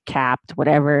abandoned, capped,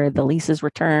 whatever, the lease is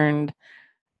returned,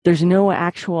 there's no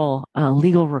actual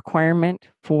legal requirement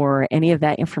for any of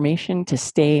that information to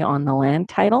stay on the land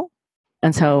title.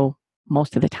 And so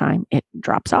most of the time it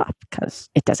drops off because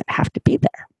it doesn't have to be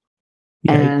there.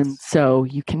 Yikes. And so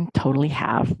you can totally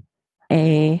have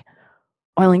a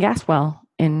oil and gas well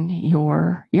in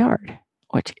your yard,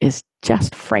 which is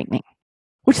just frightening,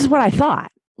 which is what I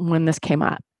thought when this came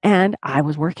up. And I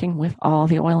was working with all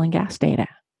the oil and gas data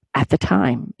at the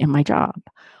time in my job,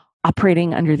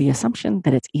 operating under the assumption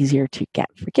that it's easier to get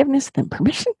forgiveness than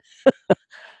permission.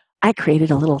 I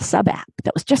created a little sub app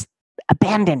that was just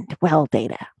abandoned well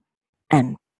data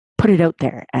and put it out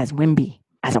there as Wimby,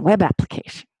 as a web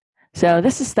application. So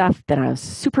this is stuff that I was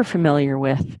super familiar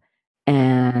with.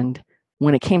 And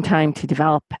when it came time to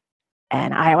develop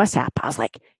an iOS app, I was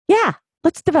like, yeah,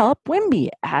 let's develop Wimby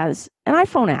as an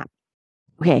iPhone app.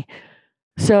 Okay,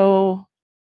 so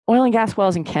oil and gas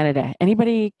wells in Canada.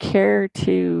 Anybody care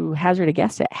to hazard a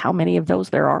guess at how many of those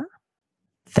there are?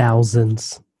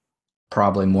 Thousands.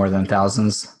 Probably more than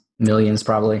thousands. Millions,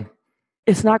 probably.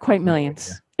 It's not quite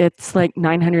millions. It's like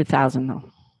 900,000 though.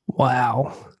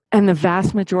 Wow. And the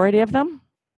vast majority of them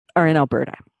are in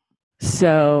Alberta.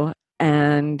 So,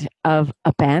 and of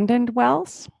abandoned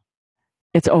wells,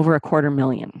 it's over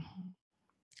 250,000.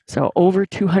 So over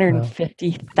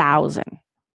 250,000.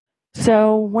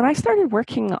 So when I started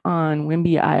working on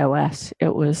Wimby iOS,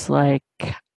 it was like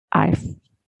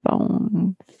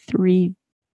iPhone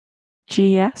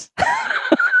 3GS.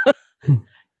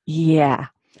 Yeah.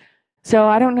 So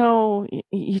I don't know,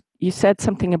 you said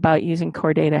something about using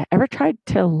Core Data. Ever tried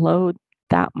to load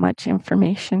that much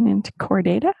information into Core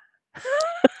Data?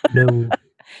 No.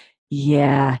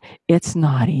 Yeah, it's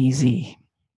not easy.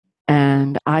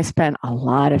 And I spent a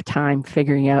lot of time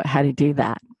figuring out how to do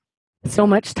that. So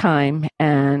much time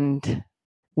and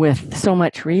with so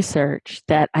much research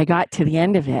that I got to the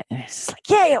end of it and it's like,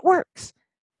 yay, it works.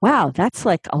 Wow, that's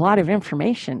like a lot of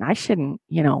information. I shouldn't,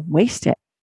 waste it.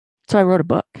 So I wrote a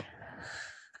book.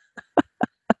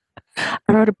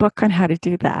 I wrote a book on how to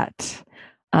do that.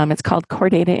 It's called Core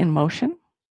Data in Motion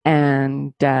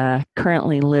and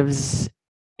currently lives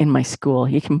in my school.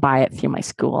 You can buy it through my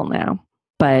school now.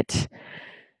 But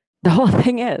the whole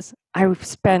thing is, I've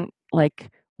spent like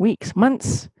weeks,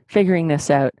 months figuring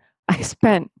this out. I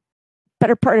spent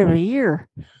better part of a year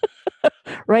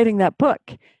writing that book.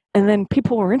 And then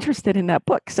people were interested in that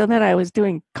book. So then I was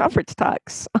doing conference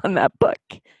talks on that book.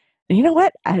 And you know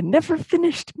what? I had never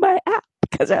finished my app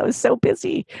because I was so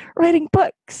busy writing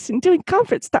books and doing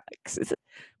conference talks.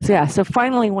 So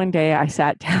finally one day I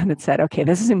sat down and said, okay,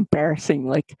 this is embarrassing.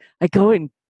 Like I go and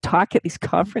talk at these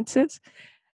conferences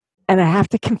and I have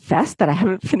to confess that I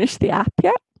haven't finished the app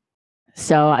yet.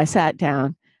 So I sat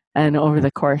down and over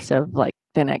the course of like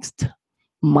the next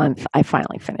month, I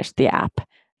finally finished the app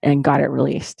and got it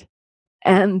released.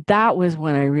 And that was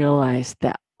when I realized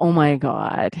that, oh my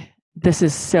God, this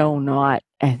is so not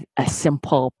a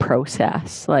simple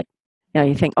process. Like,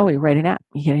 you think, oh, you write an app,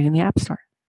 you get it in the App Store.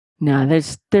 No,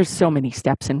 there's so many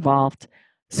steps involved,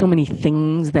 so many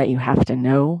things that you have to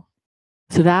know.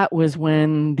 So that was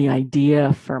when the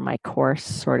idea for my course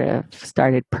sort of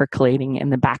started percolating in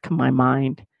the back of my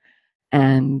mind.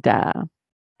 And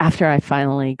after I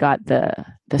finally got the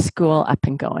school up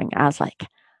and going, I was like,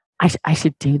 I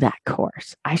should do that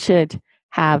course. I should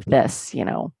have this,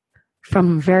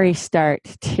 from very start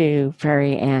to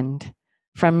very end,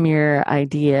 from your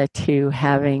idea to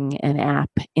having an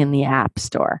app in the App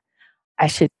Store. I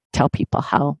should tell people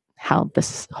how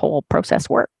this whole process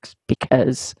works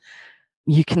because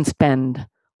you can spend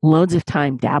loads of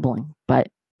time dabbling, but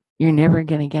you're never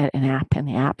going to get an app in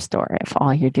the App Store if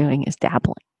all you're doing is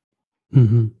dabbling.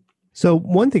 Mm-hmm. So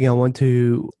one thing I want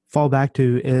to fall back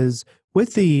to is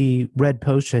with the Red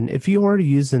Potion, if you are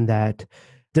using that,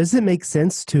 does it make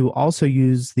sense to also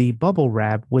use the Bubble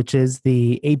Wrap, which is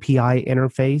the API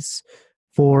interface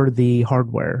for the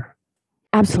hardware?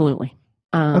 Absolutely.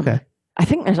 Okay. I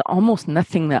think there's almost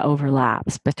nothing that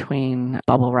overlaps between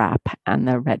Bubble Wrap and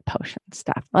the Red Potion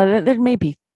stuff. There may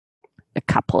be a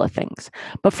couple of things,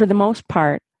 but for the most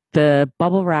part, the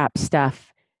Bubble Wrap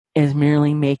stuff is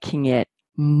merely making it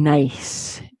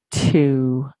nice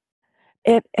to,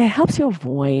 it helps you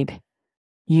avoid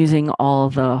using all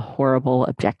the horrible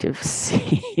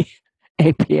Objective-C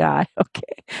API.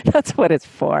 Okay, that's what it's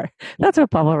for. That's what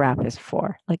Bubble Wrap is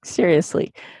for. Like,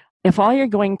 seriously, if all you're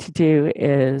going to do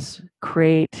is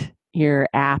create your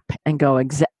app and go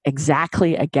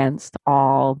exactly against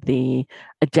all the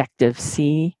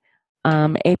Objective-C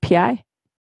API,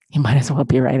 you might as well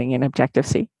be writing in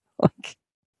Objective-C. Like,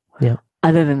 yeah.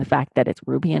 Other than the fact that it's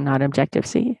Ruby and not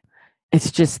Objective-C,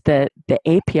 it's just that the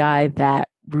API that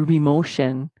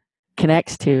RubyMotion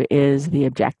connects to is the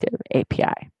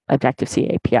Objective-C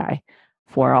API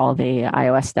for all the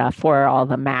iOS stuff, for all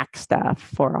the Mac stuff,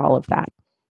 for all of that.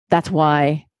 That's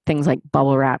why things like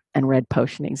Bubble Wrap and Red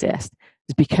Potion exist,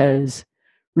 is because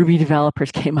Ruby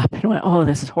developers came up and went, oh,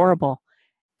 this is horrible,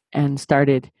 and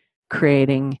started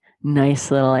creating nice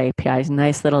little APIs,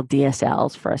 nice little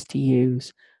DSLs for us to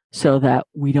use so that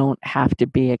we don't have to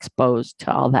be exposed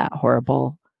to all that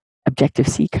horrible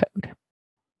Objective-C code.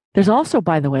 There's also,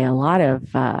 by the way, a lot of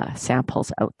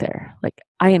samples out there. Like,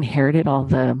 I inherited all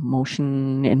the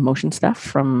motion stuff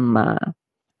from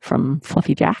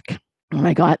Fluffy Jack. And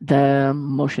I got the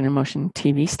motion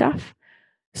TV stuff.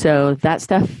 So that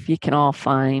stuff you can all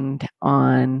find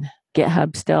on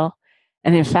GitHub still.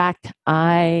 And in fact,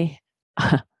 I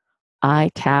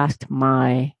tasked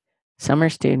my summer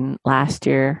student last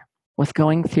year with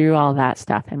going through all that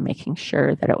stuff and making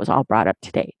sure that it was all brought up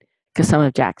to date, because some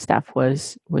of Jack's stuff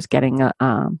was getting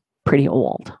pretty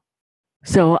old.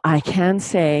 So I can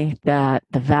say that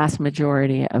the vast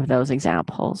majority of those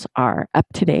examples are up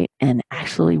to date and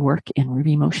actually work in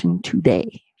RubyMotion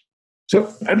today.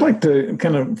 So I'd like to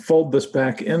kind of fold this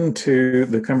back into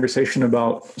the conversation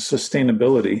about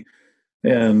sustainability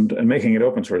and making it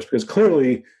open source, because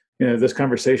clearly, this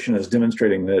conversation is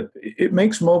demonstrating that it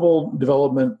makes mobile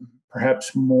development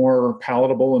perhaps more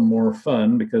palatable and more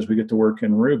fun because we get to work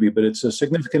in Ruby, but it's a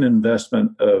significant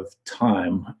investment of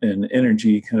time and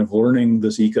energy kind of learning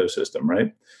this ecosystem,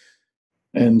 right?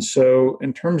 And so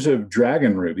in terms of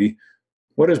Dragon Ruby,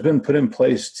 what has been put in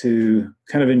place to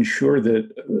kind of ensure that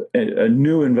a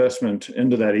new investment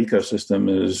into that ecosystem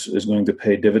is going to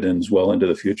pay dividends well into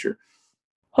the future?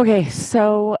 Okay,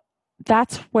 so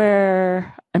that's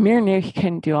where Amir knew he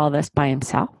couldn't do all this by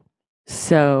himself.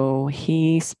 So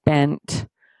he spent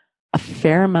a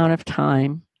fair amount of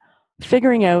time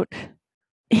figuring out,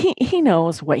 he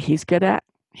knows what he's good at.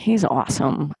 He's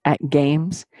awesome at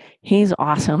games. He's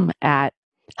awesome at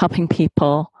helping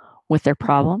people with their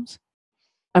problems.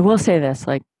 I will say this,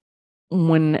 like,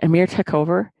 when Amir took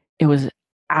over, it was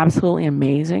absolutely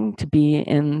amazing to be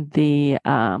in the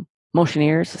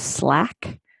Motioneers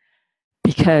Slack,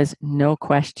 because no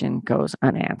question goes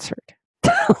unanswered.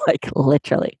 Like,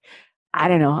 literally. I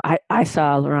don't know. I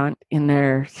saw Laurent in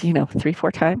there,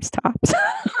 3-4 times tops.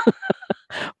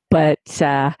 But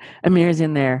Amir's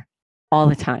in there all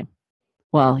the time.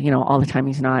 Well, all the time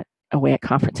he's not away at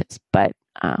conferences, but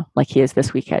like he is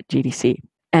this week at GDC.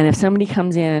 And if somebody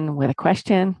comes in with a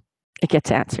question, it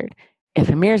gets answered. If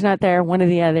Amir's not there, one of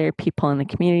the other people in the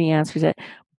community answers it,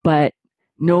 but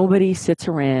nobody sits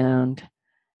around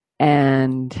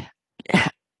and,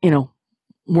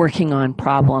 working on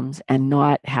problems and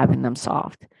not having them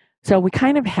solved. So we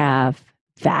kind of have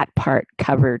that part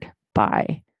covered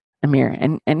by Amir,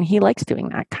 and he likes doing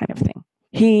that kind of thing.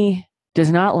 He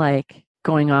does not like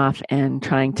going off and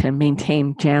trying to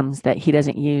maintain gems that he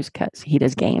doesn't use because he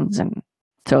does games. And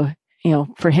so,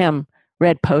 for him,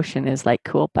 Red Potion is like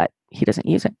cool, but he doesn't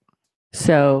use it.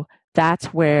 So that's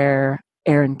where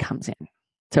Aaron comes in.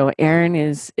 So Aaron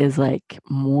is like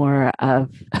more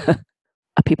of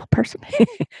a people person.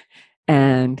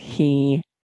 And he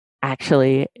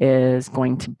actually is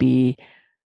going to be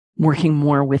working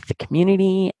more with the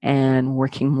community and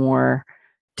working more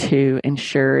to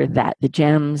ensure that the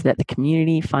gems that the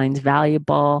community finds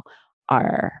valuable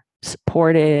are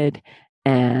supported,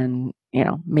 and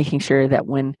making sure that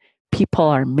when people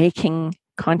are making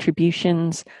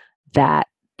contributions that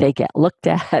they get looked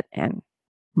at and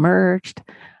merged.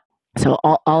 So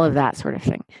all of that sort of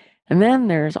thing. And then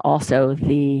there's also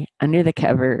the under the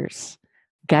covers,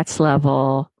 guts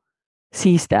level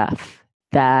C stuff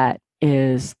that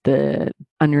is the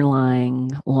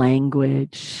underlying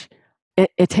language.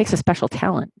 It takes a special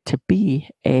talent to be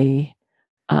a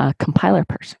compiler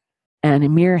person. And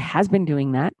Amir has been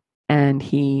doing that, and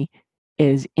he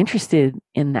is interested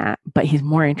in that, but he's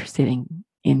more interested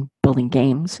in building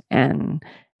games and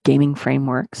gaming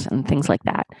frameworks and things like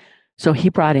that. So he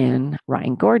brought in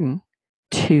Ryan Gordon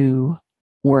to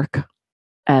work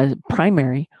as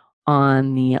primary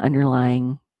on the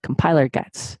underlying compiler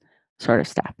guts. sort of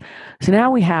stuff. So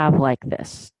now we have like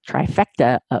this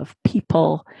trifecta of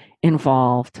people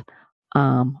involved,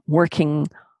 working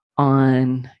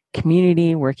on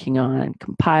community, working on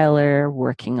compiler,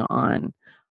 working on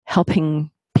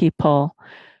helping people.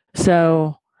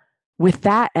 So with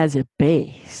that as a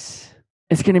base,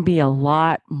 it's going to be a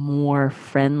lot more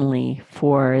friendly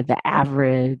for the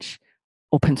average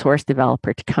open source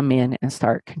developer to come in and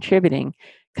start contributing,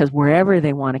 because wherever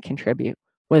they want to contribute,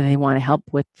 whether they want to help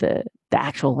with the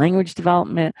actual language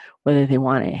development, whether they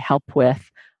want to help with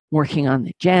working on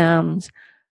the gems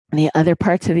and the other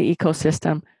parts of the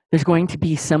ecosystem, there's going to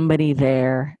be somebody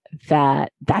there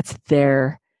that's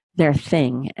their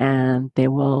thing, and they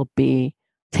will be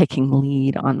taking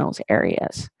lead on those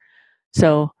areas.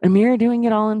 So Amir doing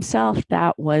it all himself,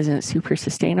 that wasn't super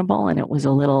sustainable, and it was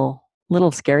a little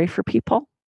scary for people,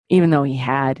 even though he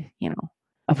had,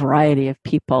 a variety of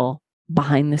people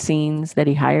behind the scenes that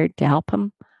he hired to help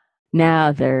him.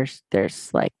 Now there's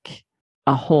like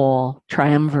a whole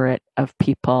triumvirate of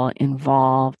people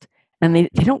involved, and they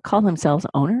don't call themselves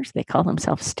owners, they call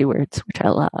themselves stewards, which I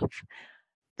love.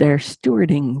 They're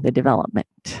stewarding the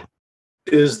development.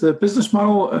 Is the business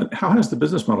model, how has the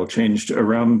business model changed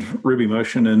around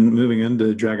RubyMotion and moving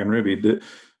into Dragon Ruby?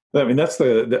 I mean, that's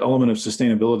the element of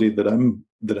sustainability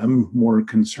that I'm more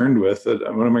concerned with. That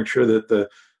I want to make sure that the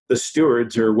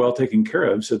stewards are well taken care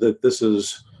of, so that this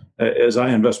is, as I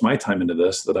invest my time into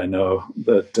this, that I know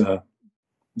that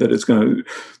that's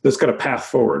got a path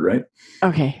forward, right?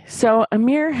 Okay, so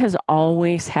Amir has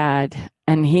always had,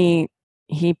 and he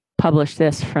published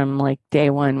this from like day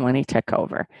one when he took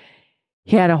over.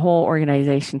 He had a whole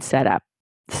organization set up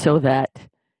so that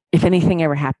if anything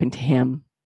ever happened to him,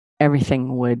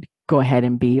 everything would go ahead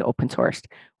and be open sourced,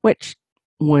 which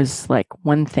was like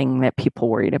one thing that people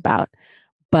worried about.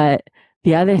 But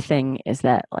the other thing is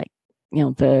that, like,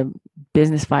 the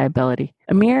business viability.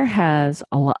 Amir has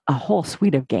a whole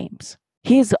suite of games.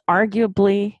 He is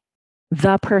arguably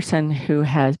the person who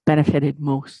has benefited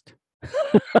most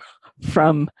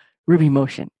from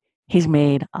RubyMotion. He's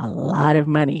made a lot of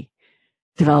money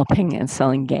developing and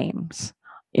selling games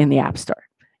in the App Store.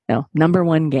 Number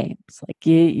one games. Like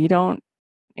you don't,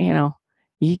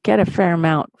 you get a fair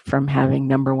amount from having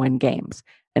number one games.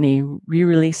 And he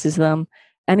re-releases them,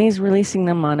 and he's releasing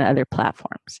them on other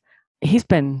platforms. He's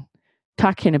been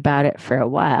talking about it for a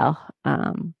while.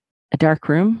 A Dark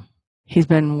Room. He's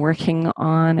been working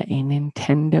on a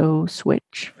Nintendo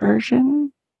Switch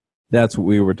version. That's what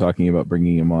we were talking about,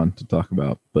 bringing him on to talk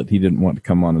about, but he didn't want to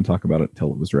come on and talk about it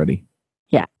until it was ready.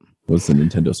 Yeah. Was the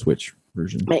Nintendo Switch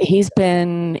version. He's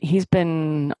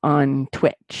been on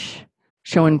Twitch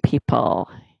showing people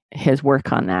his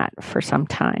work on that for some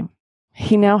time.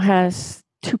 He now has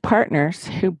 2 partners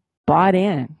who bought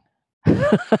in,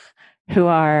 who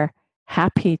are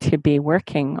happy to be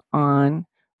working on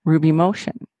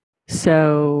RubyMotion.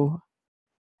 So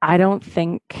I don't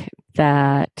think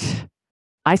that,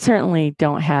 I certainly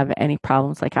don't have any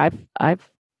problems. Like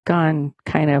I've gone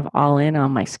kind of all in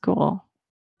on my school.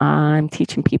 I'm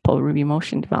teaching people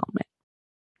RubyMotion development.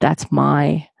 That's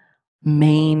my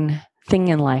main thing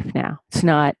in life now. It's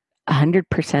not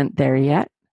 100% there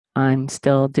yet. I'm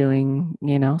still doing,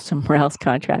 some Rails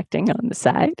contracting on the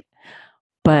side.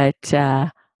 But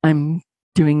I'm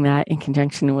doing that in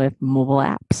conjunction with mobile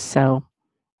apps. So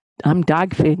I'm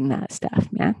dog fooding that stuff,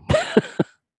 man.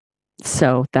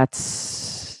 So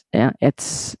it's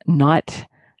not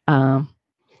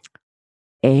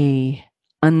a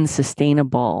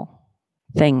unsustainable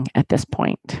thing at this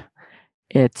point.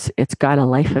 It's got a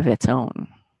life of its own.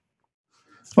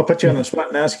 I'll put you on the spot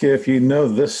and ask you if you know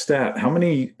this stat. How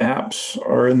many apps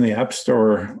are in the App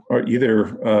Store, or either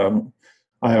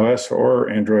iOS or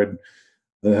Android,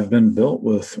 that have been built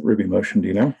with RubyMotion? Do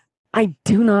you know? I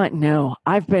do not know.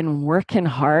 I've been working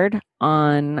hard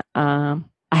on, I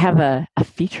have a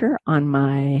feature on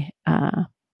my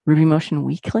RubyMotion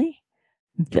Weekly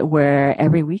where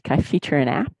every week I feature an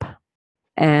app.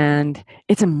 And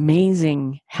it's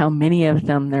amazing how many of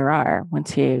them there are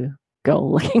once you go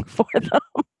looking for them.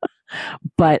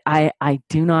 But I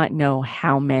do not know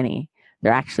how many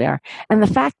there actually are. And the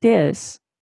fact is,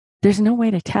 there's no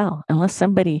way to tell unless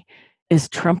somebody is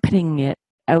trumpeting it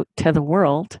out to the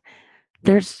world.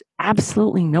 There's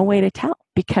absolutely no way to tell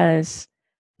because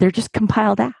they're just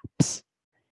compiled apps.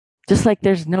 Just like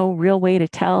there's no real way to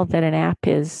tell that an app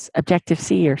is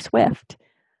Objective-C or Swift.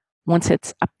 Once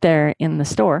it's up there in the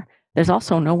store, there's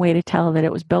also no way to tell that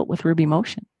it was built with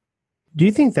RubyMotion. Do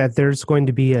you think that there's going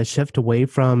to be a shift away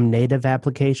from native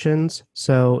applications?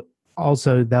 So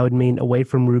also that would mean away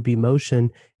from RubyMotion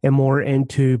and more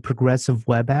into progressive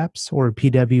web apps or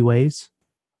PWAs?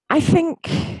 I think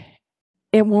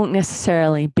it won't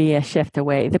necessarily be a shift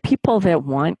away. The people that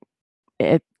want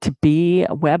it to be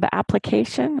a web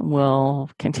application will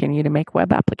continue to make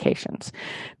web applications.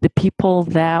 The people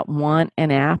that want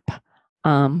an app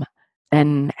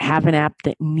and have an app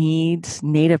that needs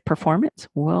native performance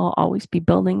will always be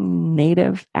building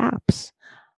native apps.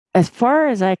 As far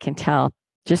as I can tell,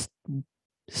 just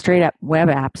straight up web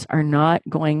apps are not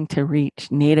going to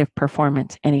reach native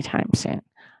performance anytime soon.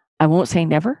 I won't say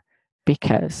never,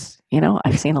 because,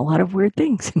 I've seen a lot of weird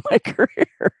things in my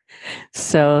career.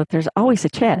 So there's always a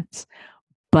chance.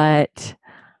 But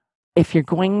if you're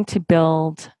going to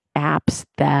build apps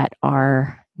that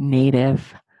are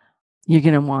native, you're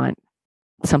going to want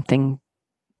something.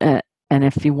 And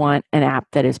if you want an app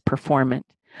that is performant,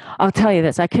 I'll tell you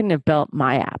this, I couldn't have built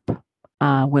my app,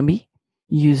 Wimby,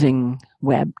 using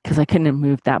web, because I couldn't have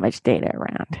moved that much data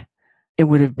around. It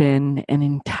would have been an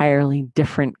entirely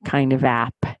different kind of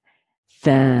app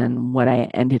than what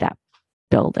I ended up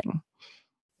building.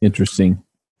 Interesting.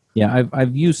 Yeah,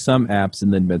 I've used some apps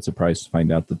and then been surprised to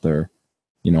find out that they're,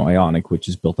 Ionic, which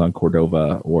is built on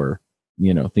Cordova, or,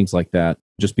 things like that,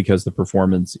 just because the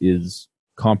performance is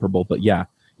comparable. But yeah,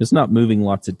 it's not moving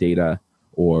lots of data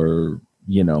or,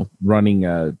 running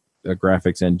a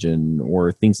graphics engine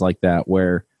or things like that,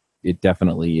 where it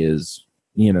definitely is,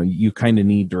 you kind of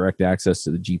need direct access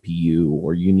to the GPU,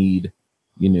 or you need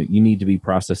to be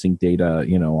processing data,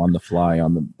 on the fly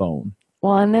on the bone.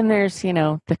 Well, and then there's,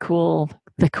 the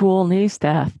cool new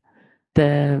stuff,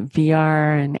 the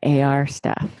VR and AR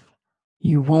stuff.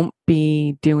 You won't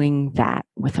be doing that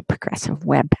with a progressive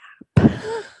web app.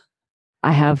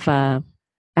 I have an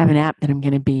app that I'm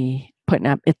going to be putting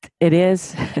up. It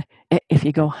is, if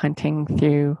you go hunting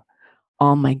through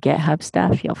all my GitHub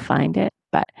stuff, you'll find it,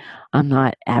 but I'm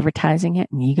not advertising it,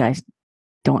 and you guys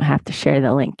don't have to share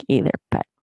the link either. But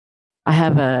I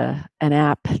have an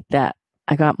app that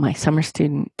I got my summer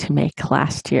student to make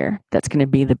last year that's going to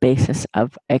be the basis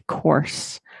of a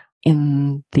course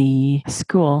in the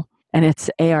school, and it's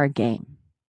an AR game.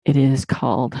 It is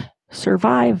called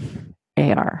Survive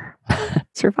AR,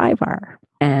 Survivor,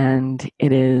 and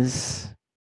it is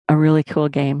a really cool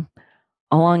game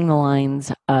along the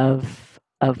lines of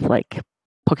like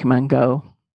Pokemon Go,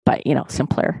 but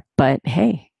simpler. But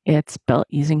hey, it's built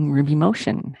using Ruby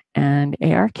Motion and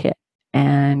ARKit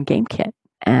and GameKit,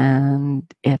 and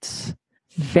it's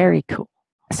very cool.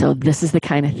 So this is the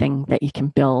kind of thing that you can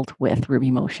build with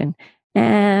Ruby Motion,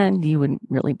 and you wouldn't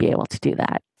really be able to do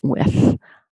that with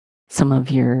some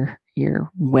of your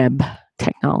web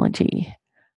technology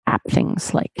app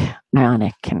things like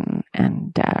Ionic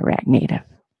and React Native.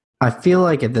 I feel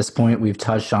like at this point we've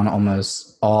touched on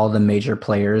almost all the major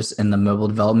players in the mobile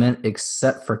development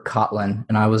except for Kotlin,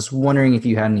 and I was wondering if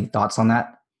you had any thoughts on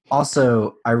that.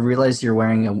 Also, I realized you're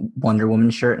wearing a Wonder Woman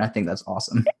shirt, and I think that's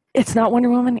awesome. It's not Wonder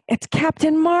Woman, it's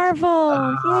Captain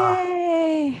Marvel.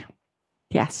 Yay!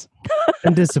 Yes.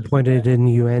 I'm disappointed in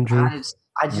you, Andrew.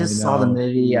 I just saw the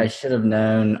movie. I should have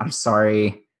known. I'm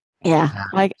sorry. Yeah,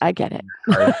 I get it.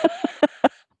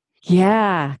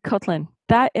 Yeah, Kotlin.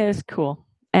 That is cool.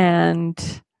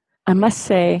 And I must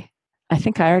say, I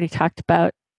think I already talked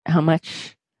about how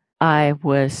much I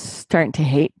was starting to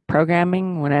hate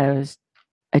programming when I was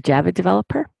a Java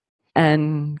developer.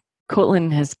 And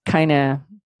Kotlin has kind of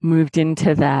moved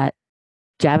into that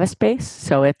Java space.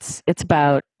 So it's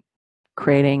about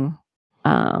creating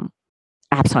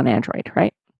apps on Android,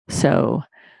 right? So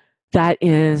that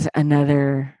is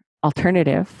another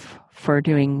alternative for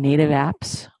doing native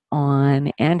apps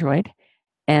on Android.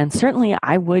 And certainly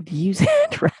I would use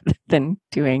it rather than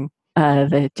doing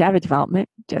the Java development,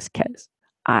 just because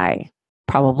I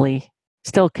probably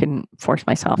still couldn't force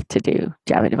myself to do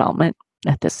Java development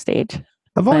at this stage.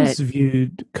 I've always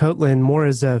viewed Kotlin more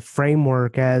as a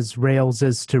framework, as Rails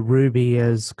is to Ruby,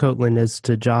 as Kotlin is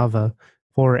to Java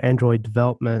for Android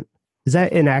development. Is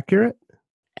that inaccurate?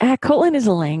 Kotlin is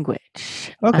a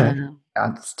language. Okay.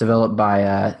 It's developed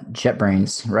by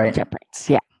JetBrains, right? JetBrains,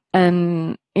 yeah.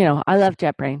 And, I love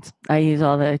JetBrains. I use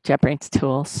all the JetBrains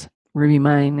tools,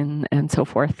 RubyMine and so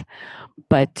forth.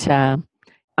 But I'm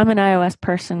an iOS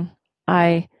person.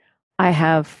 I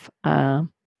have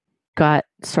got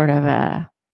sort of a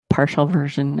partial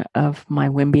version of my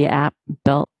Wimby app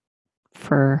built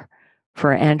for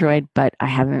Android, but I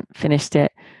haven't finished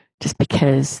it just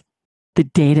because the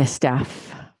data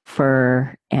stuff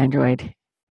for Android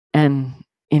and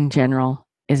in general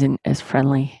isn't as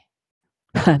friendly.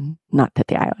 Not that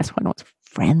the iOS one was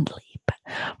friendly, but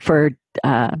for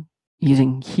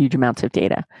using huge amounts of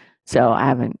data. So I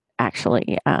haven't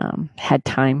actually had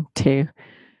time to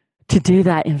do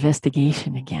that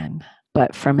investigation again.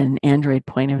 But from an Android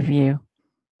point of view,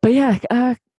 But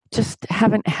yeah, just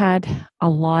haven't had a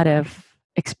lot of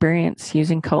experience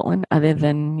using Kotlin other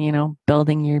than,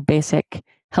 building your basic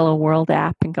Hello World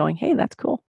app and going, hey, that's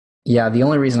cool. Yeah, the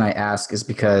only reason I ask is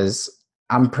because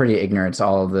I'm pretty ignorant to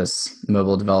all of this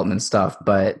mobile development stuff,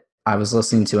 but I was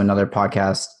listening to another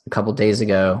podcast a couple days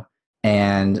ago,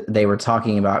 and they were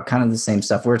talking about kind of the same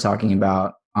stuff we're talking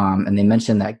about. And they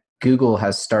mentioned that Google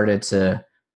has started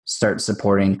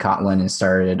supporting Kotlin and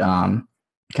started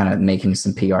kind of making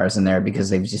some PRs in there because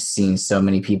they've just seen so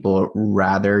many people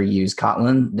rather use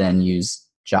Kotlin than use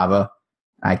Java.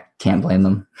 I can't blame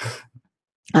them.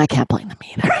 I can't blame them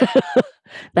either.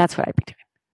 That's what I'd be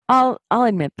doing. I'll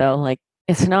admit though, like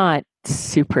it's not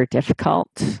super difficult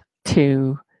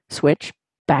to switch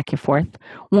back and forth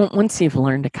once you've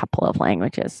learned a couple of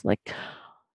languages. Like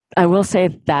I will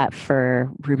say that for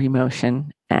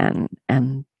RubyMotion and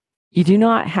you do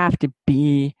not have to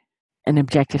be an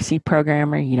Objective-C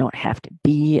programmer. You don't have to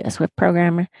be a Swift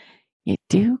programmer. You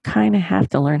do kind of have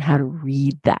to learn how to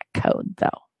read that code though,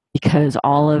 because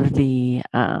all of the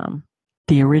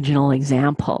original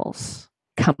examples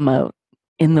come out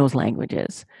in those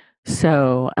languages.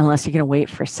 So unless you're going to wait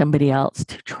for somebody else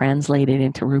to translate it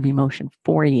into RubyMotion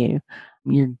for you,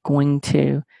 you're going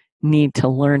to need to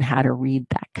learn how to read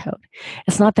that code.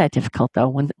 It's not that difficult though.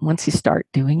 Once you start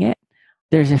doing it,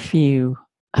 there's a few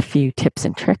tips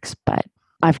and tricks, but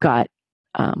I've got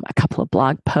a couple of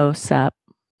blog posts up.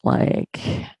 Like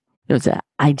there was a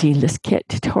IG list kit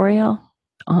tutorial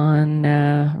on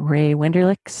Ray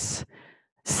Wenderlich's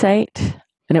site,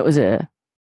 and it was a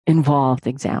involved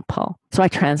example. So I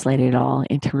translated it all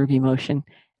into RubyMotion,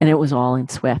 and it was all in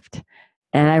Swift.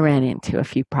 And I ran into a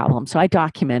few problems. So I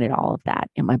documented all of that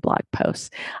in my blog posts.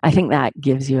 I think that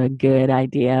gives you a good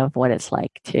idea of what it's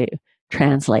like to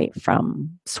translate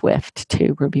from Swift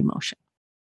to RubyMotion.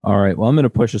 All right. Well, I'm going to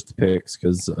push us to picks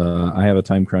because I have a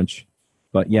time crunch.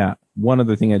 But yeah, one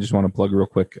other thing I just want to plug real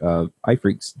quick.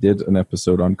 iPhreaks did an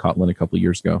episode on Kotlin a couple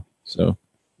years ago. So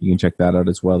you can check that out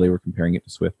as well. They were comparing it to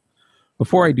Swift.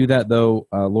 Before I do that, though,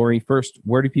 Lori, first,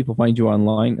 where do people find you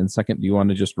online? And second, do you want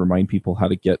to just remind people how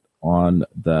to get on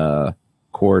the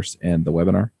course and the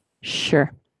webinar?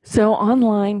 Sure. So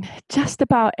online, just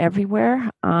about everywhere,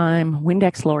 I'm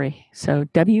Windex Lori. So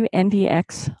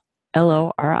WNDX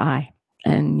LORI.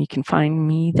 And you can find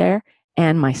me there.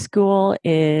 And my school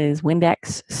is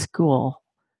Windex School.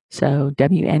 So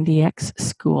WNDX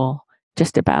School,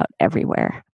 just about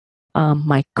everywhere.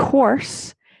 My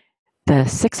course, the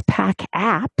 6-pack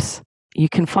apps, you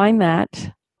can find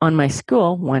that on my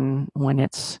school when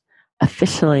it's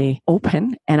officially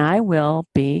open, and I will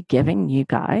be giving you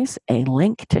guys a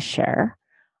link to share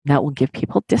that will give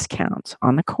people discounts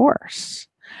on the course.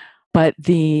 But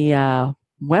the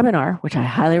webinar, which I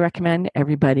highly recommend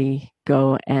everybody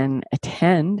go and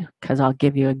attend, because I'll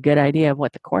give you a good idea of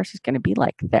what the course is going to be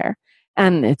like there.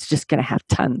 And it's just going to have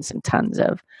tons and tons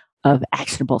of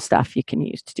actionable stuff you can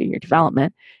use to do your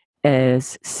development,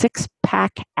 is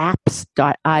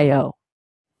 6packapps.io.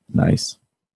 Nice.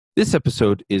 This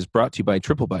episode is brought to you by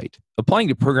TripleByte. Applying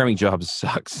to programming jobs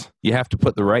sucks. You have to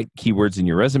put the right keywords in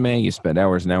your resume. You spend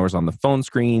hours and hours on the phone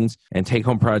screens and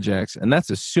take-home projects, and that's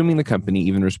assuming the company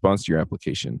even responds to your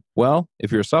application. Well,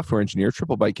 if you're a software engineer,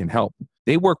 TripleByte can help.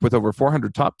 They work with over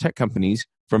 400 top tech companies,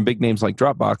 from big names like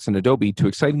Dropbox and Adobe to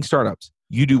exciting startups.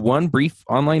 You do one brief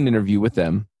online interview with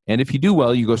them, and if you do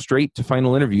well, you go straight to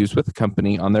final interviews with the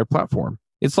company on their platform.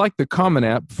 It's like the Common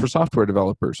App for software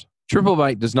developers.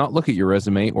 TripleByte does not look at your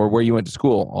resume or where you went to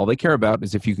school. All they care about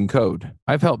is if you can code.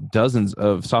 I've helped dozens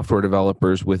of software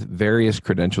developers with various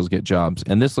credentials get jobs,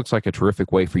 and this looks like a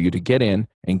terrific way for you to get in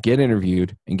and get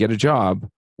interviewed and get a job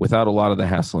without a lot of the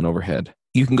hassle and overhead.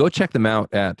 You can go check them out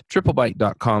at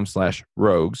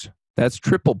triplebyte.com/rogues. That's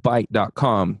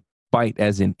triplebyte.com, byte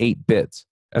as in 8 bits.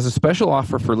 As a special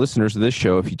offer for listeners of this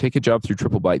show, if you take a job through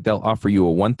TripleByte, they'll offer you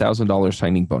a $1,000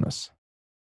 signing bonus.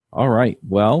 All right.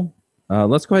 Well,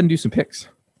 let's go ahead and do some picks.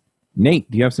 Nate,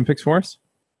 do you have some picks for us?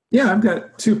 Yeah, I've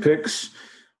got 2 picks.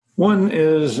 One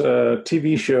is a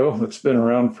TV show that's been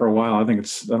around for a while. I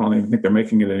don't even think they're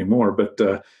making it anymore, but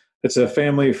it's a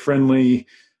family-friendly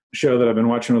show that I've been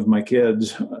watching with my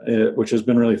kids, which has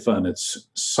been really fun. It's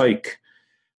Psych.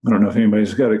 I don't know if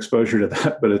anybody's got exposure to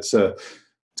that, but it's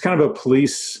kind of a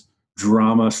police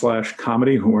drama /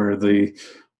 comedy where the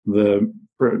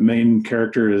main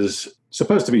character is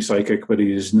supposed to be psychic, but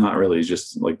he's not really. He's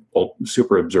just like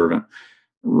super observant.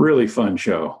 Really fun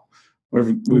show.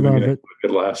 We've been getting a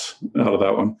good laughs out of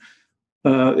that one.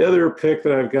 The other pick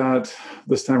that I've got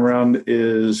this time around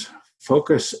is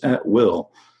Focus at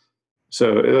Will.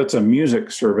 So that's a music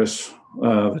service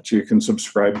that you can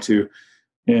subscribe to.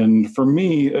 And for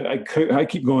me, I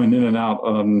keep going in and out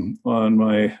on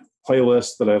my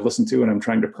playlist that I listen to when I'm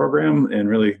trying to program and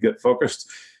really get focused.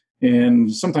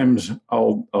 And sometimes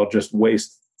I'll just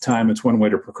waste time. It's one way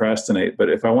to procrastinate. But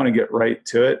if I want to get right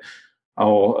to it,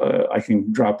 I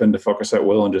can drop into focus at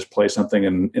will and just play something,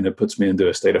 and it puts me into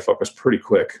a state of focus pretty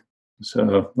quick.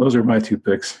 So those are my 2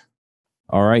 picks.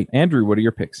 All right, Andrew, what are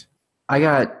your picks? I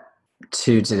got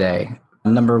 2 today.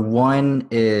 Number 1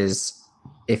 is,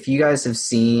 if you guys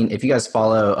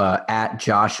follow at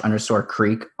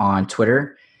Josh_Creek on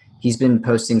Twitter, he's been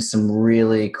posting some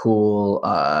really cool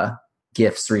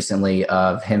GIFs recently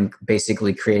of him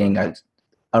basically creating a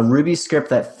Ruby script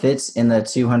that fits in the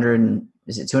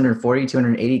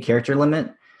 280 character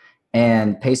limit,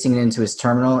 and pasting it into his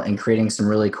terminal and creating some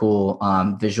really cool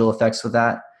visual effects with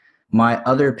that. My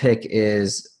other pick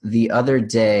is the other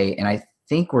day, and I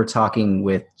think we're talking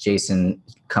with Jason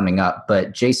coming up,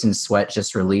 but Jason Sweat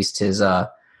just released his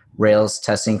Rails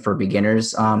Testing for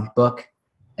Beginners book,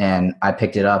 and I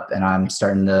picked it up and I'm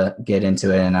starting to get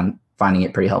into it and I'm finding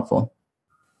it pretty helpful.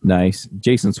 Nice.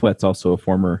 Jason Sweat's also a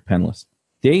former panelist.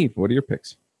 Dave, what are your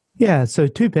picks? Yeah, so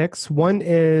 2 picks. One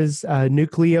is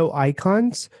Nucleo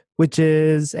Icons, which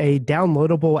is a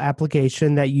downloadable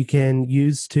application that you can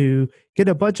use to get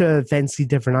a bunch of fancy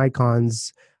different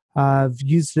icons. I've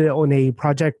used it on a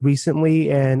project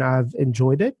recently and I've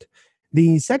enjoyed it.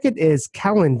 The second is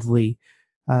Calendly,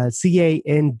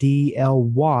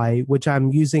 Candly, which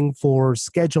I'm using for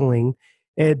scheduling.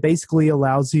 It basically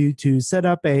allows you to set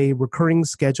up a recurring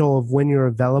schedule of when you're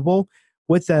available.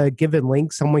 With a given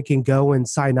link, someone can go and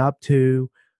sign up to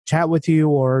chat with you,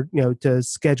 or to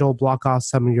schedule, block off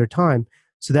some of your time.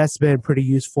 So that's been pretty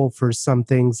useful for some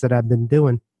things that I've been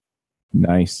doing.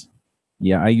 Nice.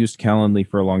 Yeah, I used Calendly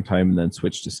for a long time and then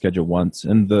switched to Schedule Once.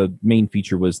 And the main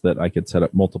feature was that I could set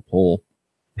up multiple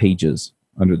pages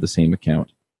under the same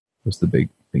account. Was the big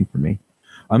thing for me.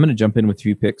 I'm going to jump in with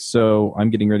 3 picks. So I'm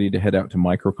getting ready to head out to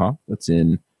MicroConf. That's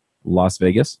in Las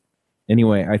Vegas.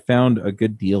 Anyway, I found a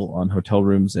good deal on hotel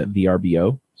rooms at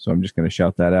VRBO, so I'm just going to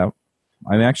shout that out.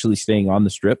 I'm actually staying on the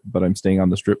Strip, but I'm staying on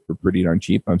the Strip for pretty darn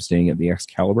cheap. I'm staying at the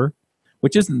Excalibur,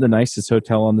 which isn't the nicest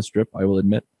hotel on the Strip, I will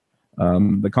admit.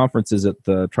 The conference is at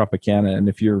the Tropicana, and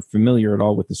if you're familiar at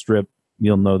all with the Strip,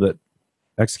 you'll know that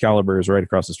Excalibur is right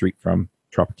across the street from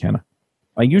Tropicana.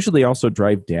 I usually also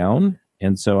drive down,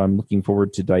 and so I'm looking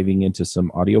forward to diving into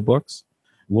some audiobooks.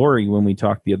 Lori, when we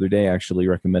talked the other day, actually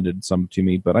recommended some to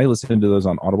me, but I listen to those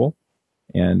on Audible.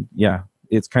 And yeah,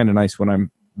 it's kind of nice when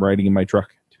I'm riding in my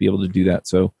truck to be able to do that.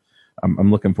 So I'm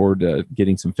looking forward to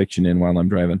getting some fiction in while I'm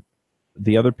driving.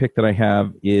 The other pick that I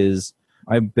have is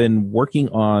I've been working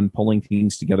on pulling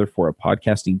things together for a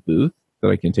podcasting booth that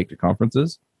I can take to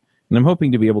conferences. And I'm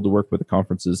hoping to be able to work with the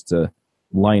conferences to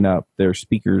line up their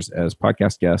speakers as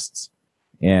podcast guests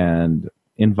and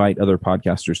invite other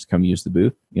podcasters to come use the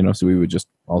booth, so we would just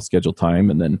all schedule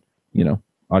time and then,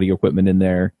 audio equipment in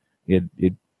there.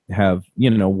 It'd have,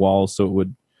 walls, so it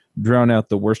would drown out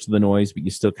the worst of the noise, but you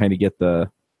still kind of get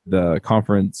the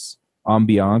conference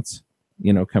ambiance,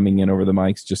 coming in over the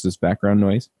mics just as background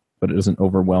noise, but it doesn't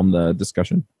overwhelm the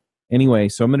discussion. Anyway,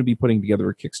 so I'm going to be putting together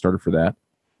a Kickstarter for that.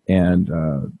 And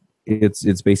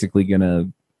it's basically going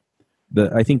to,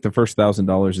 I think the first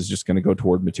 $1,000 is just going to go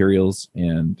toward materials,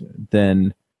 and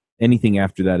then anything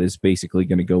after that is basically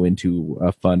going to go into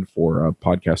a fund for a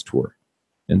podcast tour.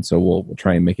 And so we'll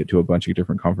try and make it to a bunch of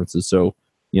different conferences. So,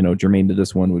 germane to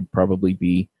this one would probably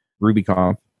be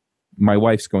RubyConf. My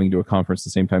wife's going to a conference the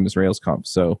same time as RailsConf,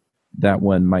 so that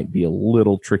one might be a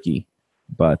little tricky.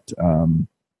 But,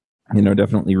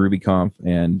 definitely RubyConf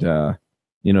and,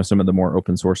 some of the more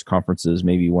open source conferences,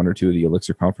 maybe 1 or 2 of the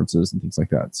Elixir conferences and things like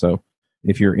that. So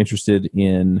if you're interested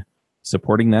in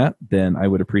supporting that, then I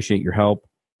would appreciate your help.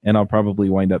 And I'll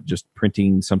probably wind up just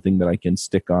printing something that I can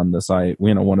stick on the side,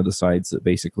 one of the sides that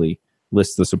basically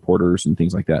lists the supporters and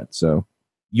things like that. So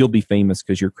you'll be famous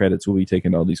because your credits will be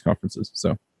taken to all these conferences.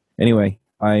 So anyway,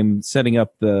 I'm setting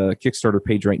up the Kickstarter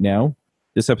page right now.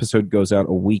 This episode goes out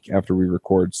a week after we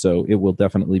record, so it will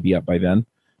definitely be up by then.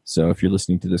 So if you're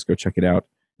listening to this, go check it out.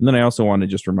 And then I also want to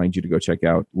just remind you to go check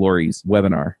out Lori's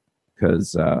webinar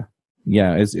because,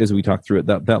 as we talk through it,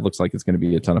 that looks like it's going to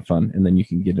be a ton of fun. And then you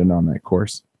can get in on that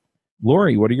course.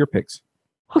 Lori, what are your picks?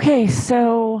 Okay,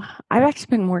 so I've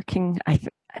actually been working, I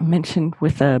mentioned,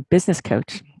 with a business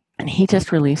coach, and he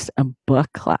just released a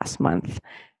book last month.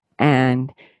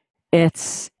 And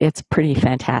it's pretty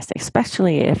fantastic,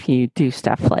 especially if you do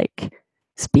stuff like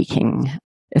speaking.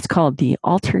 It's called The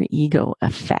Alter Ego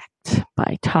Effect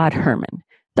by Todd Herman,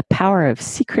 The Power of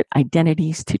Secret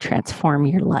Identities to Transform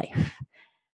Your Life.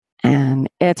 And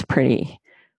it's pretty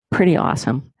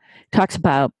awesome. talks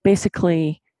about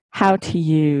basically how to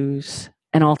use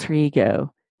an alter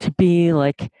ego to be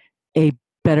like a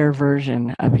better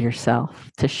version of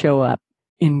yourself, to show up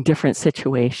in different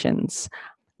situations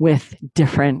with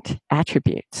different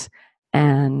attributes.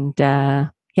 And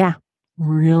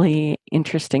really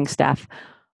interesting stuff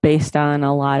based on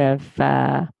a lot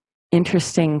of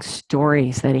interesting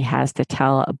stories that he has to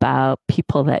tell about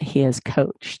people that he has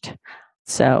coached.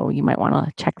 So you might want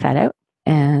to check that out.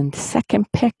 And second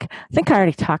pick, I think I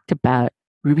already talked about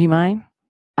RubyMine.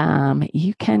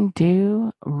 You can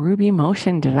do Ruby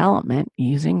Motion development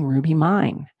using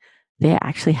RubyMine. They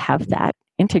actually have that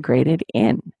integrated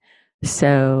in.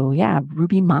 So yeah,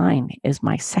 RubyMine is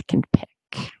my second pick.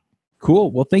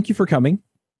 Cool. Well, thank you for coming.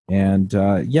 And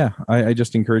I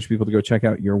just encourage people to go check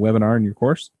out your webinar and your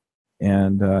course.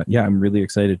 And I'm really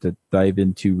excited to dive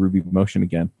into Ruby Motion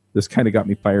again. This kind of got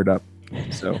me fired up.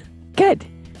 So good.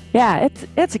 Yeah,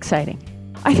 it's exciting.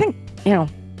 I think,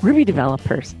 Ruby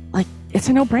developers, like, it's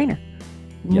a no-brainer.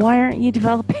 Yep. Why aren't you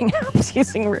developing apps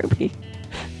using Ruby?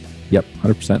 Yep,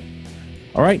 100%.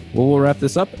 All right. Well, we'll wrap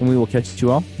this up and we will catch you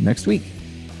all next week.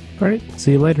 All right.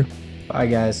 See you later. Bye,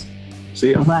 guys.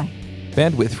 See ya. Bye.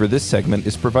 Bandwidth for this segment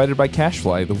is provided by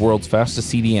CacheFly, the world's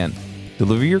fastest CDN.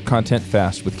 Deliver your content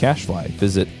fast with CacheFly.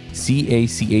 Visit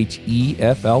CacheFly.com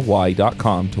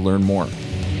to learn more.